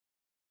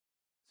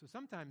 So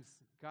sometimes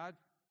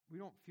we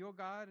don't feel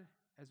God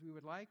as we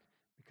would like,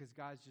 because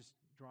God's just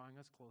drawing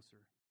us closer.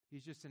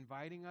 He's just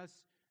inviting us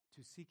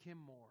to seek Him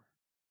more.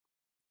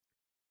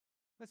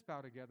 Let's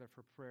bow together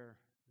for prayer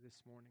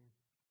this morning.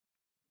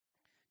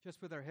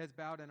 Just with our heads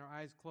bowed and our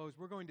eyes closed,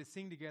 we're going to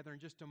sing together in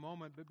just a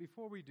moment. But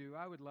before we do,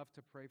 I would love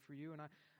to pray for you. And